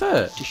plan. heck is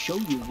that? To show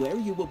you where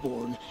you were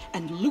born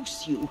and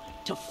loose you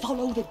to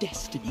follow the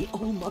destiny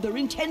All Mother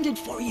intended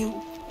for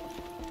you.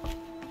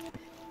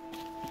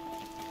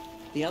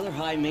 The other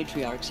High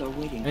Matriarchs are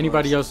waiting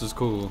Anybody for us. else is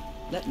cool.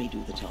 Let me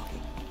do the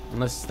talking.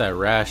 Unless it's that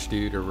Rash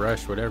dude or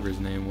Rush, whatever his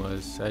name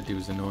was. That dude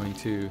was annoying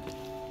too.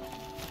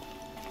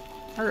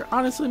 Or,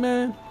 honestly,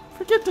 man,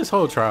 forget this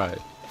whole tribe.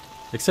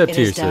 Except It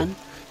is Teersa. done?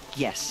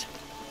 Yes.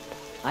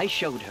 I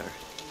showed her.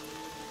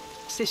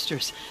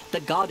 Sisters, the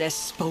goddess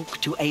spoke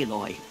to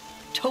Aloy.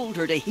 Told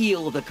her to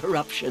heal the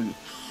corruption.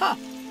 Ha!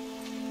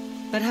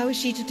 But how is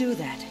she to do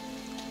that?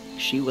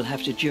 She will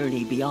have to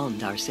journey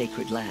beyond our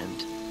sacred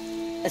land.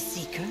 A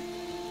seeker?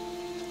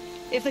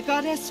 If the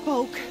goddess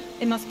spoke,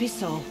 it must be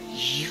so.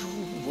 You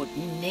would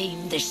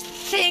name this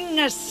thing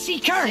a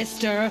seeker?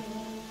 Sister!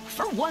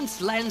 For once,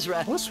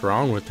 Lansra, What's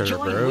wrong with her,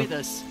 join bro? with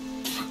us.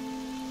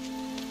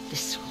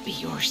 This will be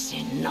your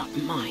sin, not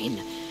mine.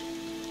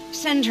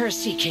 Send her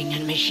seeking,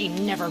 and may she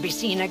never be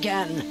seen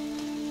again.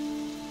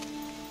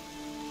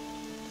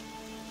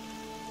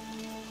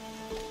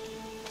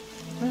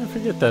 Man,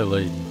 forget that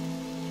lady.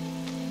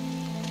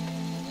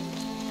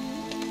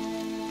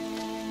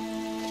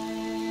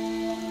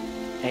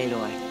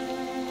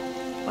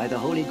 Aloy, by the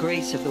holy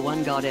grace of the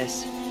one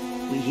goddess,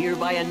 we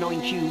hereby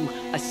anoint you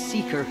a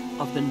seeker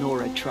of the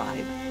Nora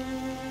tribe.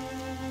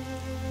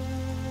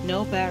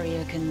 No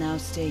barrier can now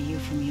stay you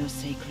from your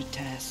sacred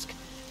task.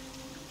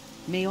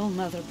 May All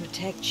Mother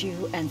protect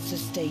you and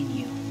sustain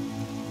you.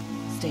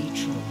 Stay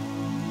true.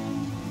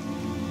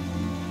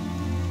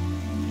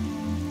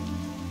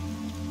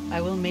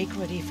 I will make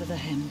ready for the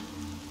hymn.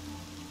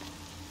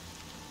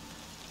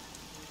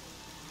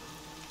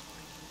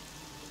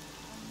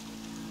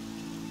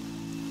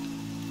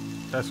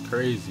 That's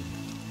crazy.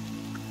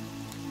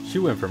 She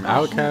went from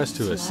I'll outcast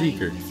to a fly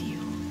seeker. with you.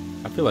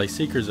 I feel like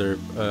seekers are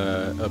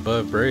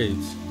above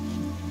braves.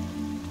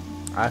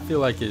 I feel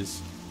like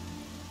it's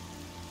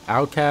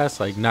outcast,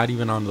 like not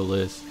even on the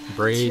list.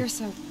 Brave,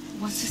 Teersa,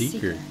 what's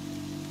seeker. a seeker?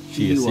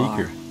 She a You seeker.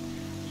 are.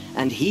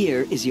 And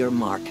here is your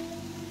mark.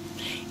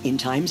 In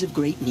times of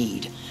great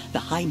need, the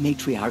High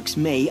Matriarchs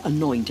may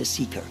anoint a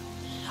seeker.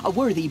 A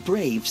worthy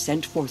brave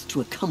sent forth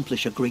to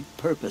accomplish a great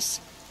purpose.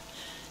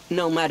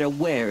 No matter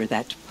where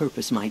that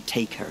purpose might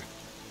take her.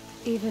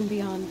 Even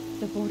beyond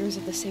the borders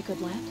of the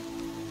sacred land?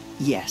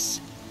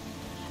 Yes.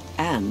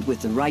 And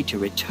with the right to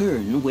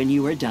return when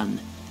you are done,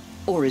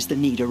 or as the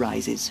need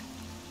arises.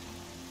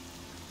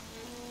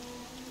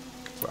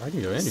 Well, I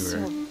can go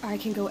anywhere. So I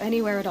can go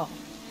anywhere at all.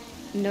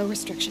 No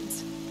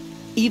restrictions.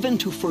 Even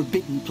to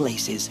forbidden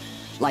places,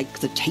 like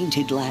the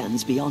tainted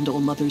lands beyond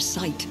All Mother's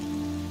sight,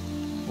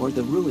 or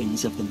the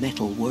ruins of the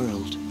metal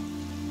world.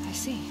 I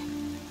see.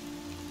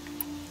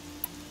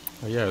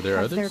 Oh yeah, are there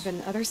Have others? there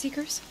been other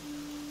seekers?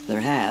 There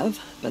have,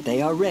 but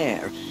they are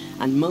rare,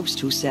 and most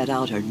who set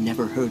out are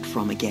never heard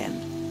from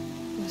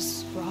again.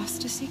 Was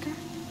Rost a seeker?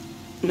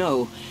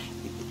 No,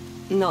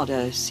 not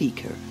a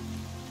seeker.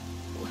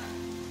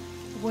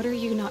 What are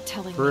you not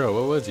telling For me? real,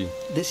 what was he?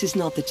 This is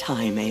not the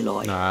time,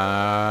 Aloy.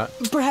 Nah.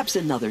 Perhaps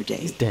another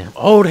day. Damn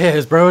old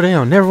heads, bro. They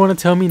don't never want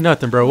to tell me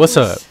nothing, bro. What's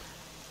up?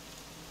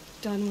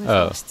 Done with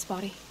Oh. Rost's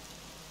body?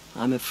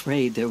 I'm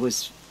afraid there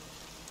was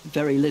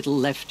very little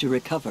left to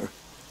recover.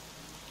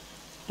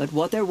 But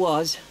what there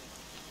was,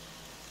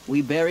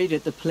 we buried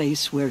at the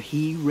place where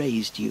he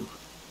raised you,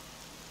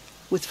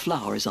 with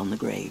flowers on the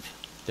grave.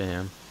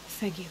 Damn.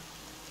 Thank you.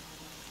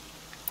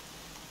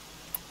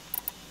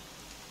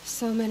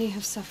 So many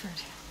have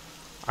suffered.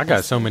 I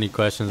got so many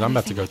questions. I'm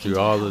about to go through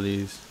all of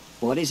these.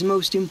 What is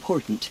most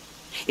important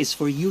is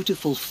for you to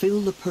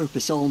fulfill the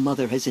purpose All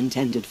Mother has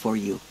intended for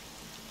you.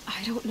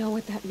 I don't know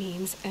what that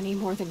means any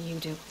more than you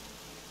do.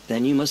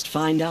 Then you must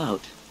find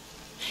out.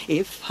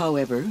 If,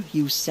 however,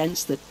 you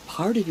sense that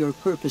part of your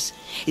purpose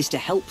is to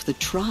help the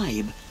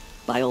tribe,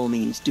 by all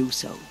means do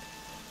so.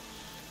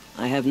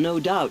 I have no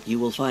doubt you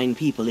will find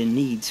people in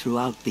need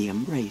throughout the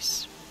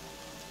Embrace.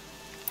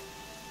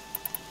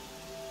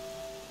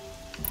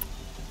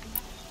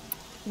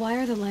 Why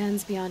are the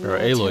lands beyond Bro, our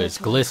Aloy is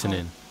territory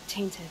glistening. called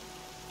tainted?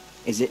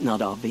 Is it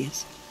not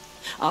obvious?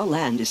 Our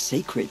land is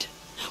sacred,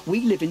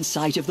 We live in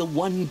sight of the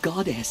one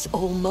goddess,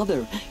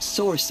 All-Mother,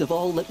 source of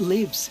all that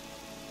lives.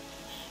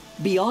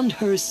 Beyond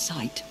her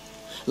sight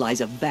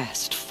lies a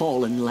vast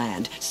fallen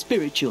land,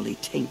 spiritually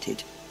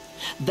tainted.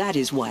 That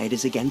is why it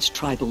is against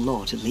tribal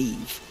law to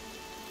leave.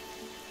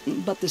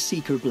 But the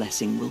Seeker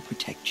blessing will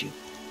protect you.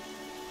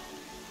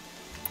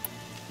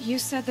 You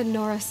said the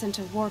Nora sent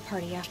a war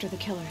party after the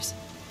killers.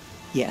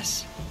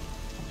 Yes,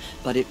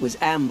 but it was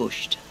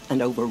ambushed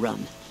and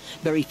overrun.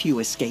 Very few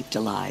escaped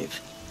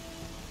alive.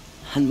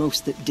 And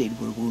most that did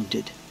were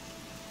wounded.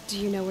 Do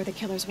you know where the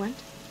killers went?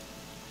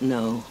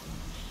 No,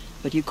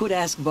 but you could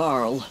ask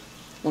Varl,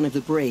 one of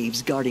the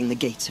braves guarding the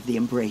gates of the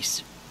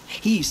Embrace.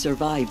 He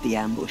survived the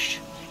ambush.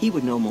 He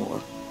would know more.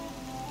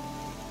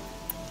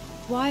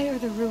 Why are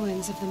the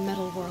ruins of the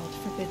metal world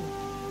forbidden?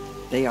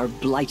 They are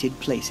blighted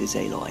places,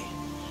 Aloy.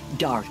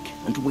 Dark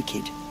and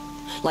wicked,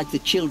 like the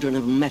children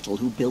of metal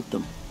who built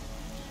them.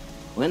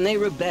 When they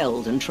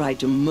rebelled and tried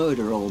to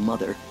murder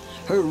All-Mother,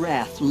 her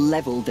wrath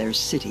leveled their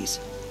cities,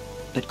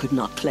 but could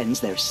not cleanse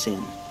their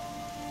sin.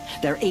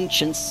 Their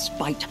ancient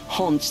spite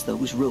haunts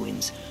those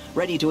ruins,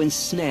 ready to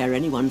ensnare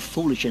anyone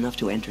foolish enough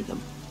to enter them.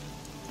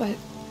 But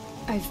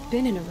I've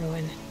been in a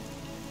ruin.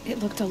 It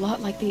looked a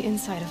lot like the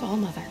inside of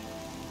All-Mother.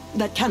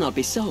 That cannot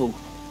be so.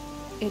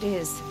 It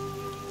is.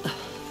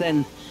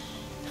 Then,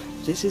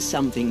 this is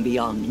something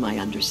beyond my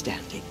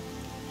understanding.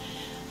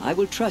 I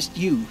will trust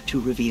you to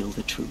reveal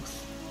the truth.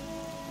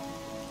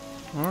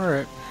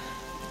 Alright.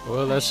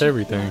 Well, that's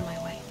everything.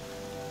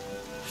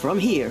 From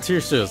here,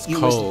 Teersa's you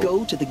cold. must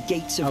go to the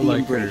gates of the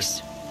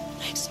Embrace.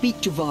 Speak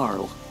to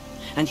Varl,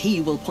 and he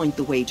will point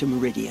the way to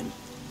Meridian.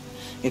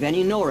 If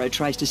any Nora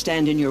tries to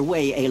stand in your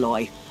way,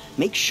 Aloy,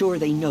 make sure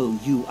they know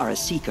you are a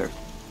Seeker.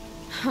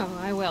 Oh,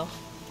 I will.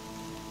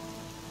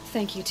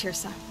 Thank you,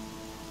 Teersa,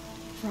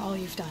 for all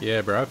you've done.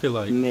 Yeah, bro, I feel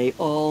like May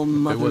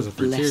All-Mother if it wasn't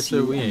for bless Teersa,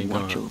 you we and ain't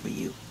watch gonna. over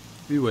you.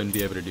 We wouldn't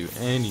be able to do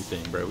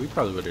anything, bro. We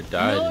probably would have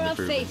died in the Nora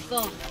proving.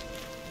 Faithful.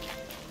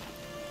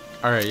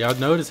 Alright, y'all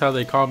notice how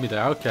they call me the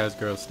outcast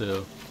girl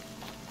still.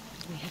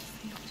 We have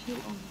failed you,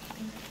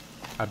 All-Mother.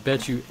 I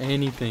bet you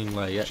anything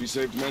like She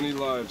saved many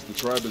lives. The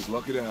tribe is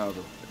lucky to have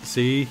her.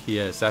 See?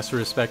 Yes, that's the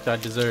respect I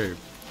deserve.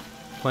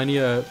 Plenty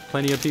of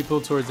people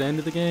towards the end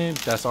of the game,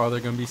 that's all they're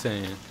gonna be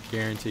saying.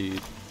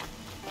 Guaranteed.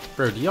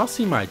 Bro, do y'all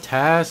see my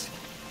task?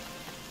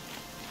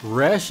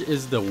 Resh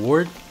is the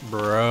ward,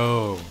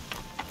 bro.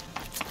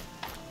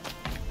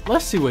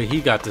 Let's see what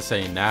he got to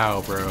say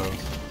now, bro.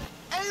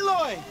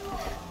 Aloy!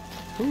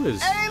 Who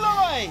is?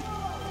 Aloy!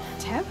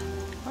 Teb?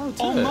 Oh, Teb.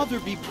 All-Mother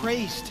be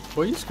praised.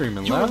 Boy, you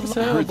screaming You're loud as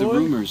I hell, heard the boy.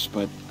 rumors,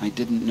 but I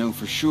didn't know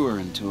for sure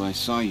until I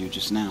saw you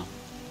just now.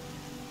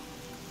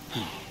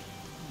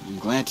 I'm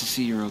glad to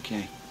see you're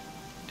okay.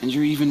 And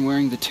you're even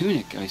wearing the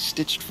tunic I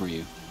stitched for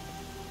you.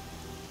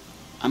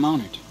 I'm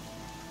honored.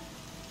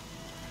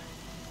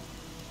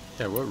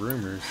 Yeah, what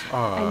rumors? Oh,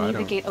 I need the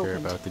don't gate care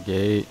opened. about the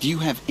gate. Do you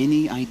have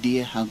any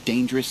idea how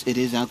dangerous it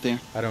is out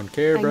there? I don't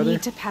care, I brother.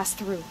 need to pass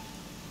through.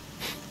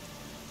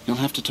 You'll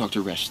have to talk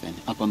to Resh then,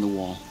 up on the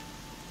wall.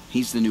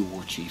 He's the new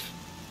war chief.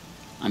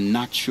 I'm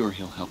not sure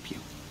he'll help you.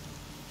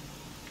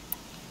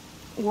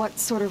 What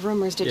sort of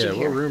rumors did you Yeah,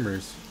 hear? what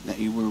rumors? That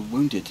you were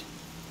wounded.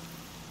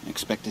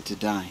 Expected to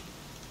die.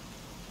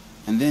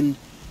 And then,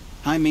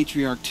 High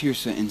Matriarch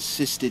Teersa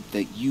insisted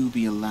that you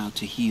be allowed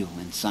to heal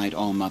inside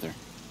All-Mother.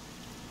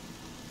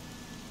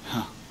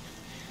 Huh.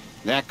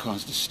 That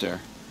caused a stir.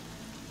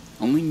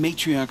 Only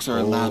matriarchs are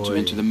allowed to Boy.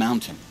 enter the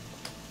mountain.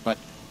 But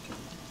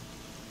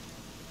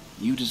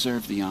you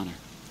deserve the honor.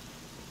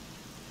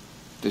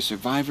 The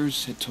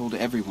survivors had told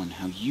everyone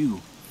how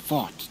you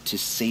fought to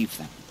save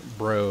them.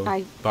 Bro.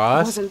 I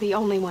Boss? wasn't the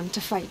only one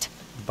to fight.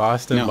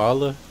 Boston No.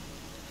 Vala?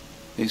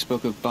 They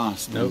spoke of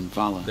Bast Nope. and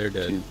Vala, They're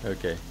dead. too.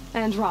 Okay.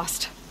 And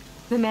Rost,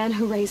 the man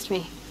who raised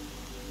me.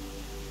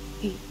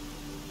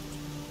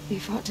 He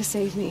fought to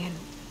save me, and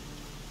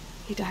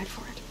he died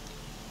for it.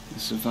 The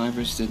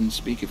survivors didn't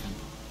speak of him,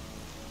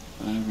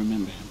 but I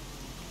remember him.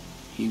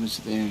 He was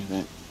there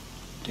that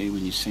day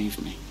when you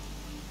saved me.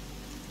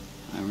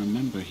 I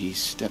remember he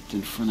stepped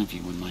in front of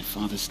you when my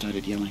father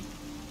started yelling.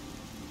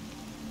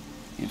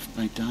 If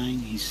by dying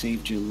he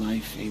saved your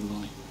life,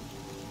 Aloy,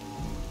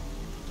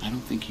 I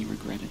don't think he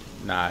regretted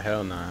it. Nah,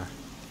 hell nah.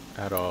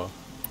 At all.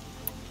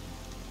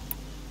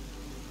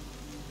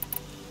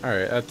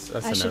 Alright, that's I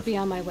enough. should be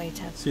on my way,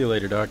 Teb. See you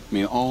later, Doc.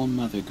 May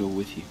All-Mother go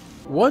with you.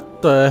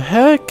 What the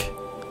heck?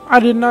 I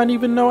did not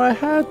even know I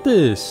had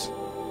this.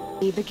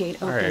 Need the gate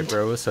opened. Alright,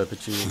 bro, what's up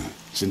with you?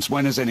 Since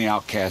when has any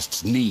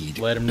outcast's need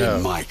Let him been know.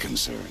 my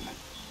concern?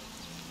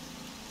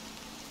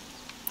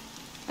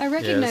 I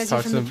recognize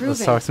you from the proving.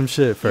 Let's talk some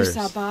shit first.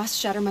 You saw Boss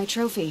shatter my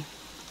trophy,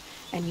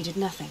 and you did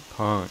nothing.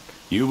 Punk.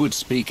 You would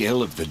speak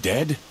ill of the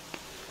dead?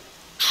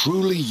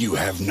 Truly you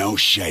have no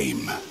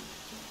shame.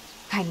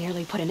 I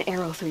nearly put an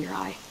arrow through your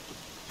eye.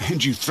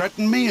 And you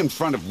threaten me in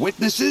front of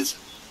witnesses?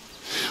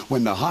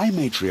 When the High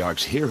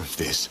Matriarchs hear of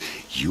this,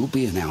 you'll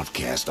be an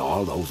outcast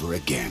all over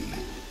again.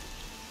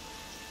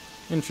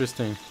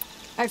 Interesting.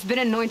 I've been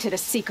anointed a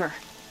seeker,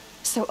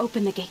 so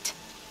open the gate.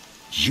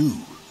 You?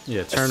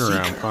 Yeah, turn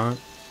around, seeker? punk.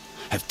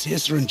 Have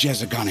Teersa and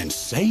Jezza gone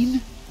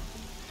insane?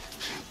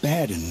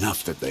 Bad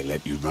enough that they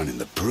let you run in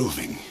the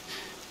Proving.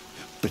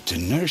 But to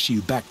nurse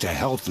you back to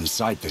health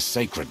inside the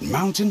sacred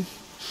mountain?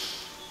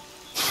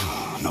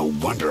 No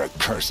wonder a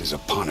curse is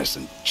upon us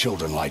and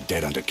children lie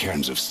dead under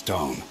cairns of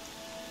stone.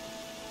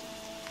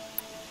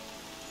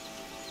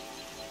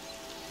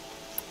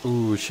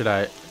 Ooh, should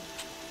I?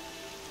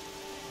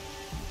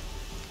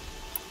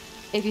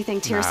 If you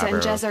think Teersa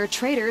and Jezza are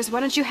traitors,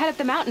 why don't you head up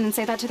the mountain and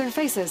say that to their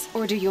faces?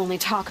 Or do you only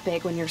talk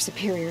big when your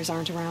superiors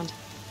aren't around?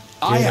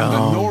 I am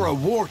the Nora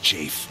war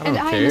chief. And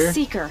I am a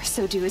seeker,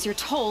 so do as you're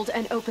told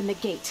and open the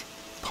gate.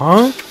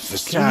 Punk? The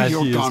sooner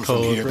you're gone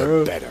from here,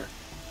 the better.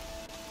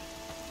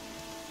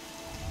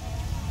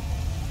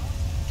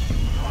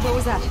 What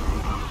was that?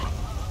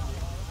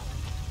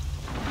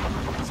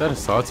 Is that a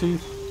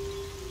sawtooth?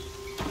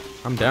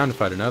 I'm down to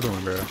fight another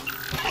one, bro.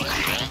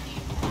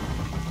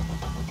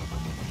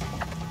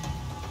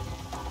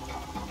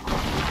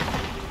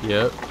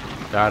 Yep,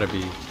 gotta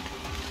be.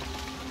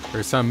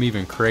 Or something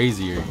even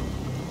crazier.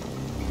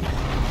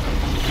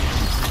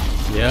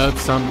 Yep,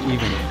 something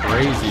even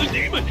crazier.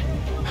 Demon!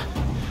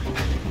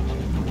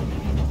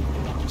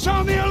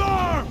 Sound the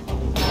alarm!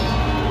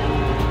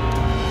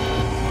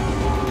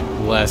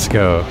 Let's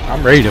go.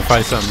 I'm ready to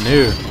fight something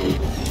new.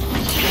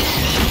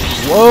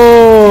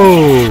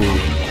 Whoa!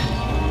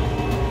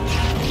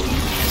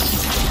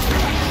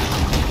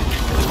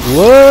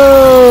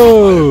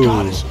 Whoa!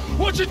 Goddess,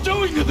 what's it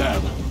doing to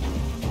them?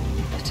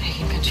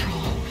 Taking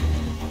control.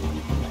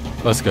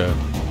 Let's go.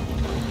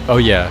 Oh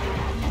yeah.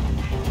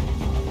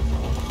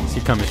 Is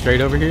he coming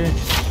straight over here?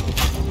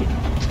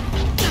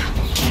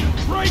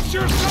 Brace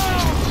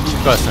yourself!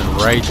 He's busting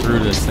right through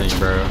this thing,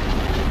 bro.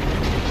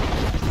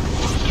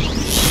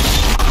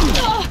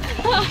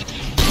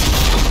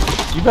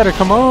 You better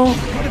come on.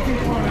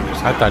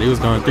 I thought he was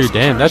going through.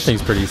 Damn, that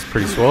thing's pretty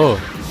swole.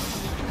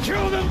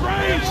 Kill them,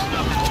 Brace!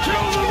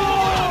 Kill them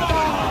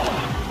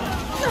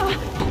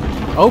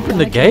all! Open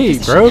the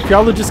gate, bro. If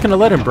y'all are just gonna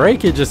let him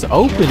break it, just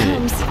open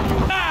it.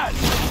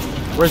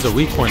 Where's the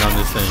weak point on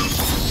this thing? Let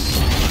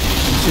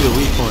me see the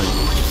weak point.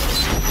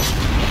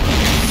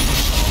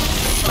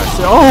 I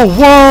see. Oh,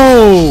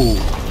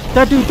 whoa!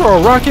 That dude throw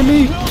a rock at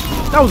me?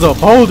 That was a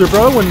boulder,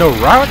 bro. It wasn't no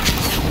rock.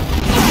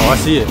 Oh, I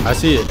see it. I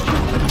see it.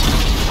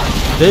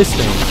 This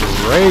thing's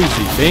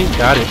crazy. Bink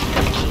got it.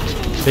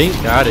 Bink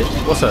got it.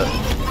 What's up?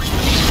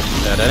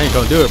 Yeah, that ain't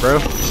gonna do it, bro.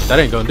 That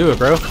ain't gonna do it,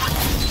 bro.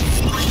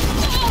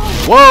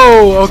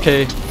 Whoa,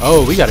 okay.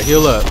 Oh, we gotta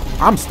heal up.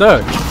 I'm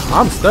stuck.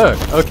 I'm stuck.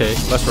 Okay,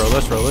 let's roll,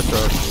 let's roll, let's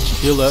roll.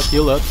 Heal up,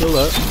 heal up, heal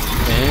up.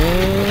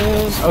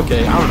 And,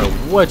 okay, I don't know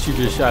what you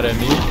just shot at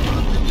me.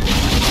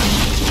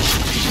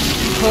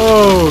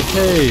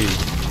 Okay.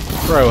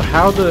 Bro,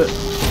 how the...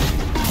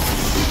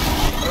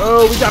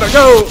 Oh, we gotta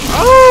go.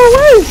 Oh,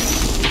 wait.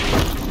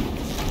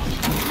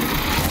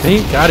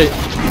 Bink got it.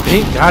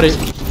 Bink got it.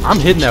 I'm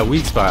hitting that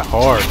weak spot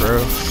hard,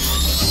 bro.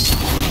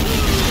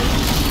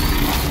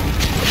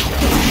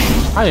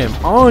 I am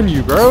on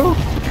you, bro.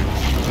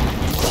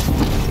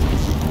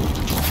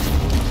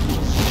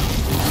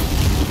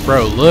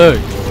 Bro, look.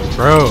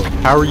 Bro,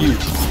 how are you?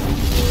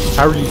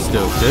 How are you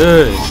still?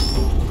 Good.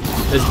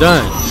 It's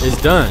done. It's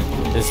done.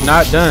 It's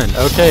not done.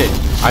 Okay.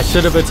 I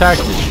should have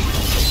attacked it.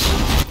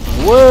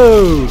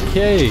 Whoa.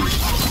 Okay.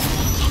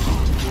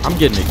 I'm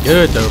getting it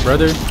good, though,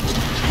 brother.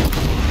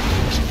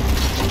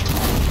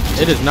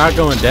 It is not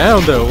going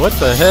down, though. What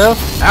the hell?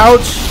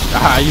 Ouch.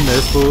 Ah, you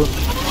missed, fool.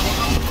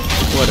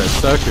 What a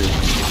sucker.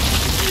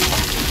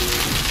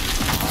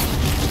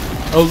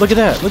 Oh, look at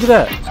that. Look at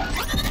that.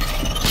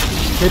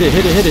 Hit it,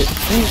 hit it, hit it.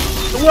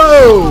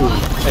 Whoa!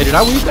 Hey, did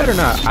I weave that or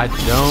not? I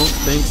don't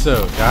think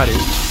so. Got it.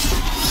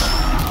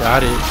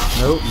 Got it.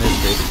 Nope,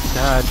 missed it.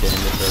 God damn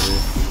it, brother.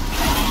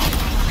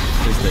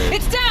 It's dead.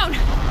 It's down!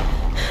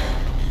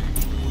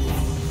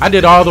 I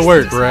did all the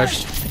work,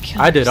 Rush.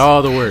 I did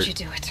all the work. How'd you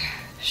do it?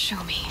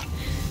 Show me.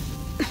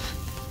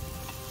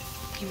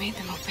 You made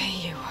them obey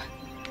you.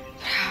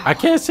 How? I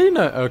can't see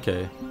no.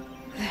 Okay.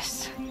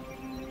 This.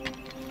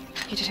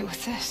 You did it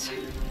with this.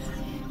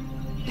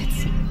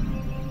 It's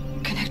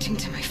connecting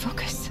to my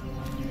focus.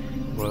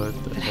 What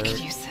the But I heck? could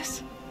use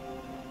this.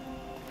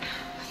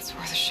 It's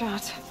worth a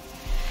shot.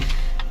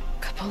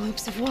 Couple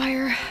loops of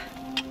wire.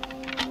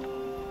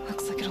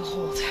 Looks like it'll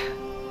hold.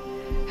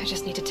 I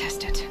just need to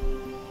test it.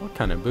 What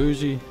kind of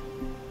bougie?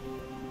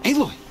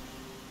 Aloy,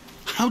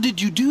 how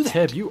did you do that?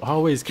 Teb, you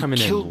always coming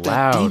in killed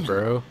that loud, demon.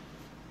 bro.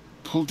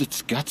 Pulled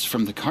its guts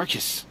from the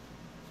carcass.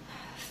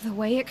 The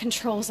way it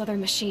controls other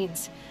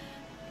machines.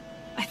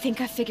 I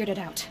think I figured it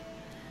out.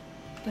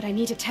 But I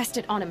need to test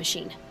it on a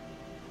machine.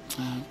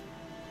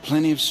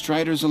 Plenty of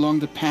striders along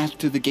the path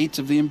to the gates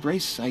of the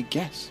Embrace, I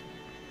guess.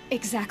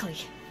 Exactly.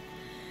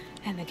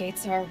 And the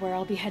gates are where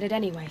I'll be headed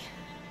anyway.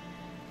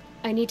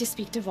 I need to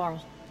speak to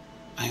Varl.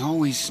 I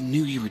always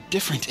knew you were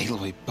different,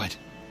 Aloy, but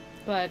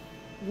But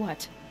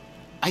what?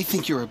 I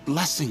think you're a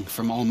blessing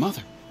from All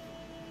Mother.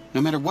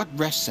 No matter what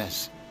Resh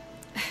says.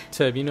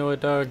 Teb, you know what,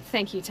 dog?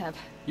 Thank you, Teb.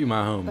 You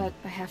my homie. But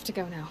I have to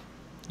go now.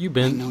 You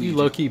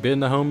low-key been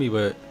the homie,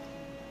 but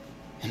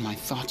and my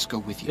thoughts go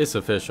with you. It's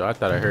official. I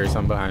thought I heard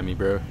something behind me,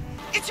 bro.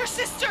 It's your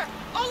sister,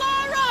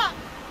 Alara!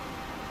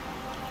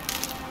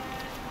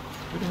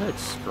 Who the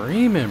heck's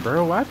screaming,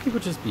 bro? Why people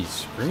just be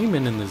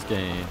screaming in this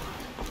game?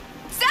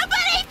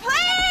 Somebody,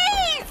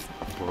 please!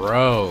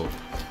 Bro.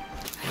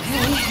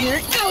 Okay, here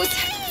it goes.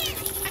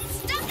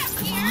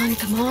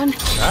 Come on.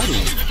 Got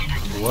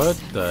him. What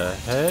the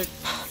heck?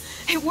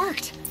 It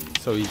worked.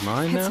 So he's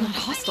mine now? It's not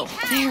hostile.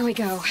 There we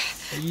go.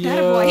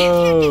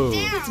 Yo.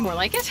 That's more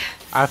like it.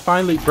 I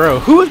finally, bro.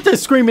 Who is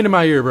this screaming in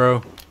my ear,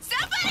 bro?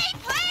 Somebody,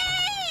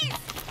 please!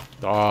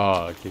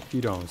 Dog, if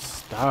you don't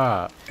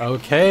stop.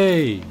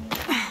 Okay.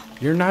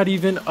 You're not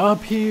even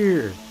up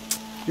here.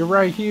 You're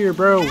right here,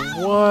 bro.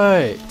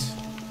 What?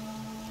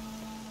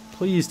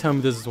 Please tell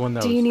me this is one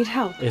that Do you need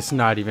help? It's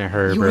not even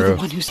her, You're bro. the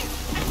one who's...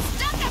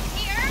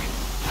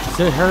 Is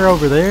it her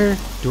over there?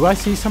 Do I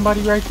see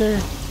somebody right there?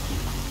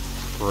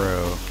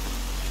 Bro.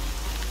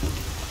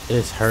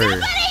 It's her.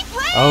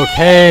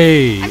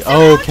 Okay.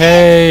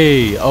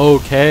 Okay.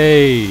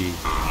 Okay.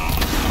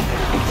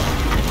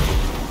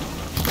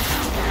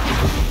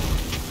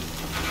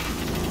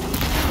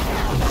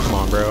 Come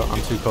on, bro.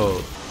 I'm too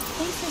cold.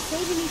 Thanks for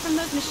saving me from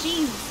those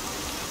machines.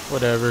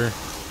 Whatever.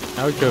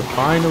 Now we could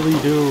finally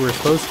do what we're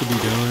supposed to be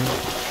doing.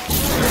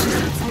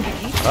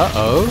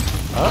 Uh-oh.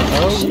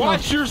 Uh-oh.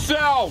 Watch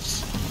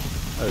yourselves!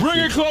 Bring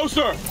it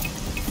closer!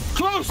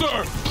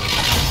 Closer!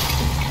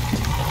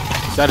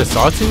 Is that a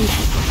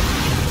sawtooth?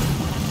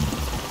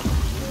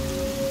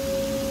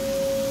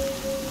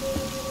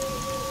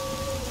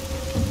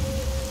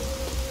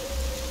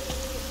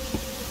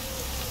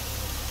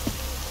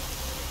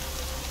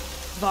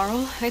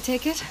 Varl, I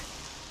take it?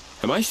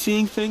 Am I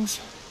seeing things?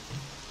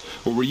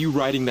 Or were you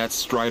riding that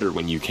Strider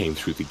when you came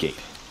through the gate?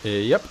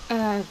 Yep.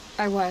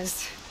 I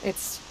was.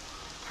 It's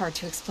hard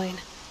to explain.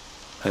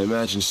 I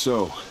imagine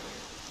so.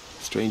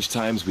 Strange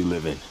times we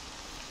live in.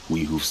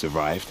 We who've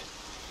survived.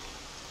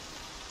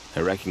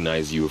 I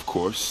recognize you, of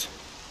course.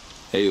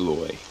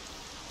 Aloy,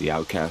 the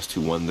outcast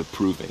who won the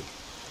proving.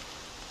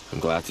 I'm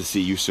glad to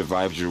see you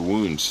survived your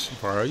wounds.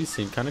 Bro, you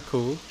seem kind of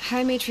cool.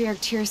 High Matriarch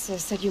Tirsa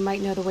said you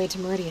might know the way to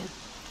Meridian.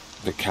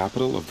 The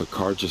capital of the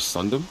Carja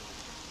Sundom?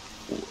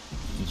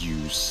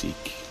 You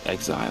seek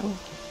exile?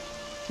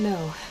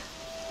 No.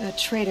 A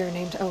traitor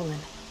named Olin.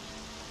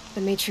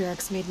 The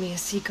Matriarchs made me a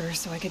seeker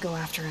so I could go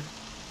after him.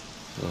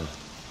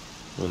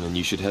 Well, then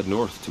you should head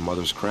north to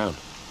Mother's Crown.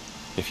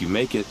 If you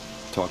make it,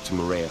 talk to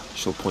Maria.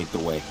 She'll point the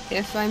way.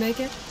 If I make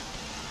it?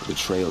 The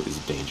trail is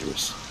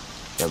dangerous.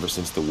 Ever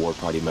since the War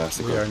Party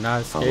massacre, We are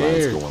not our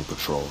lands scared. go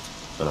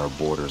unpatrolled, and our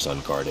borders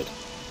unguarded.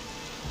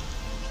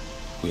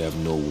 We have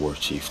no war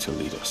chief to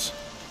lead us.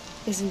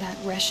 Isn't that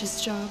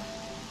Resh's job?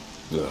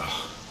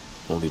 Ugh.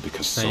 Only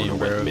because Same, Sona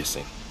bro. went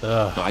missing.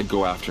 Ugh. I'd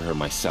go after her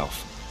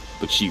myself,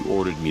 but she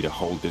ordered me to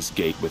hold this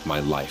gate with my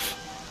life.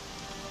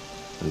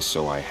 And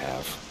so I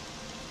have.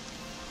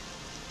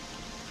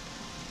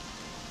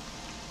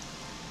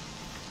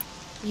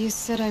 You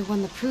said I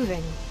won the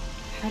proving.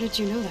 How did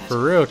you know that?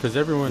 For real, because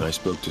everyone... And I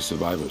spoke to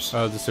survivors.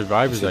 Oh, the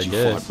survivors, They I said you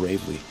guess. fought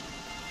bravely,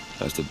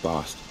 as did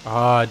Bast.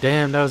 Ah,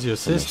 damn, that was your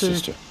And my sister?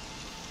 sister.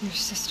 Your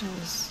sister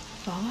was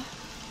Vala?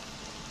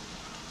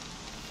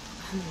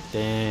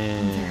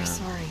 Damn. I'm very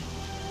sorry.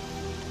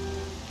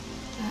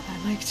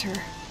 I liked her.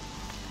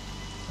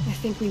 I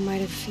think we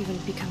might have even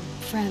become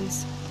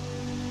friends.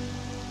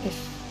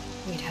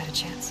 If we'd had a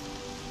chance.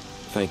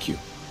 Thank you.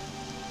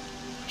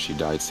 She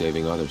died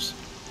saving others.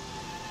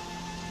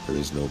 There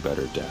is no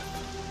better death.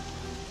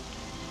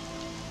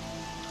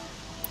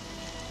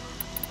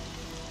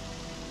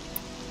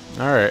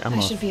 Alright, I'm I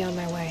off. should be on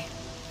my way.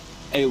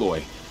 Aloy,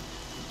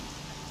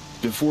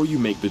 before you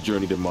make the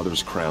journey to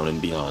Mother's Crown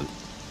and beyond,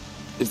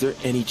 is there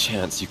any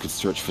chance you could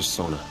search for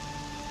Sona?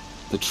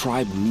 The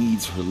tribe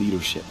needs her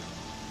leadership.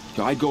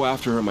 I'd go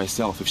after her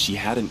myself if she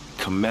hadn't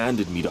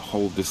commanded me to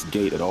hold this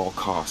gate at all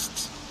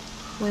costs.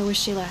 Where was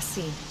she last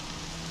seen?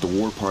 The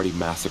War Party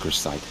massacre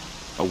site.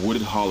 A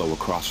wooded hollow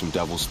across from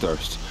Devil's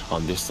Thirst,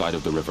 on this side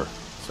of the river.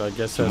 So I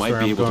guess You that's might where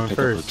be I'm able to going pick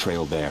up first. her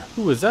trail there.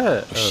 Who was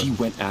that? But she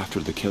went after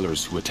the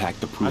killers who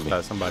attacked the Proving.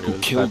 thought somebody who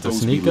was killed about to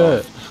those we sneak love,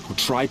 up. who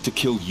tried to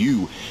kill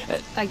you.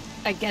 I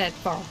get it,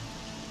 Varl.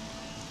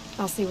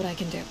 I'll see what I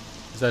can do.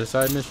 Is that a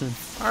side mission?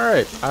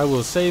 Alright, I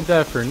will save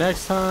that for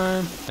next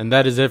time. And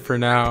that is it for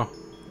now.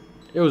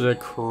 It was a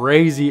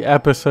crazy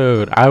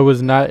episode. I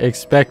was not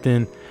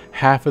expecting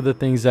half of the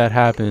things that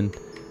happened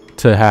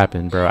to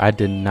happen, bro. I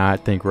did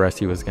not think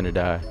Rusty was going to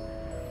die.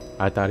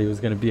 I thought he was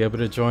going to be able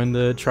to join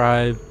the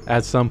tribe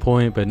at some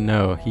point, but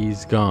no,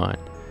 he's gone.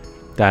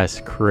 That's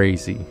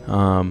crazy.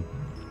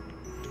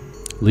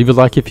 Leave a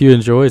like if you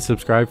enjoyed.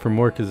 Subscribe for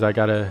more, because I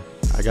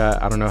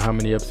don't know how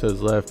many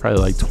episodes left. Probably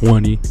like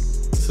 20.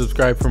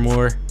 Subscribe for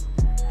more.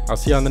 I'll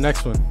see you on the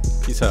next one.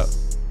 Peace out.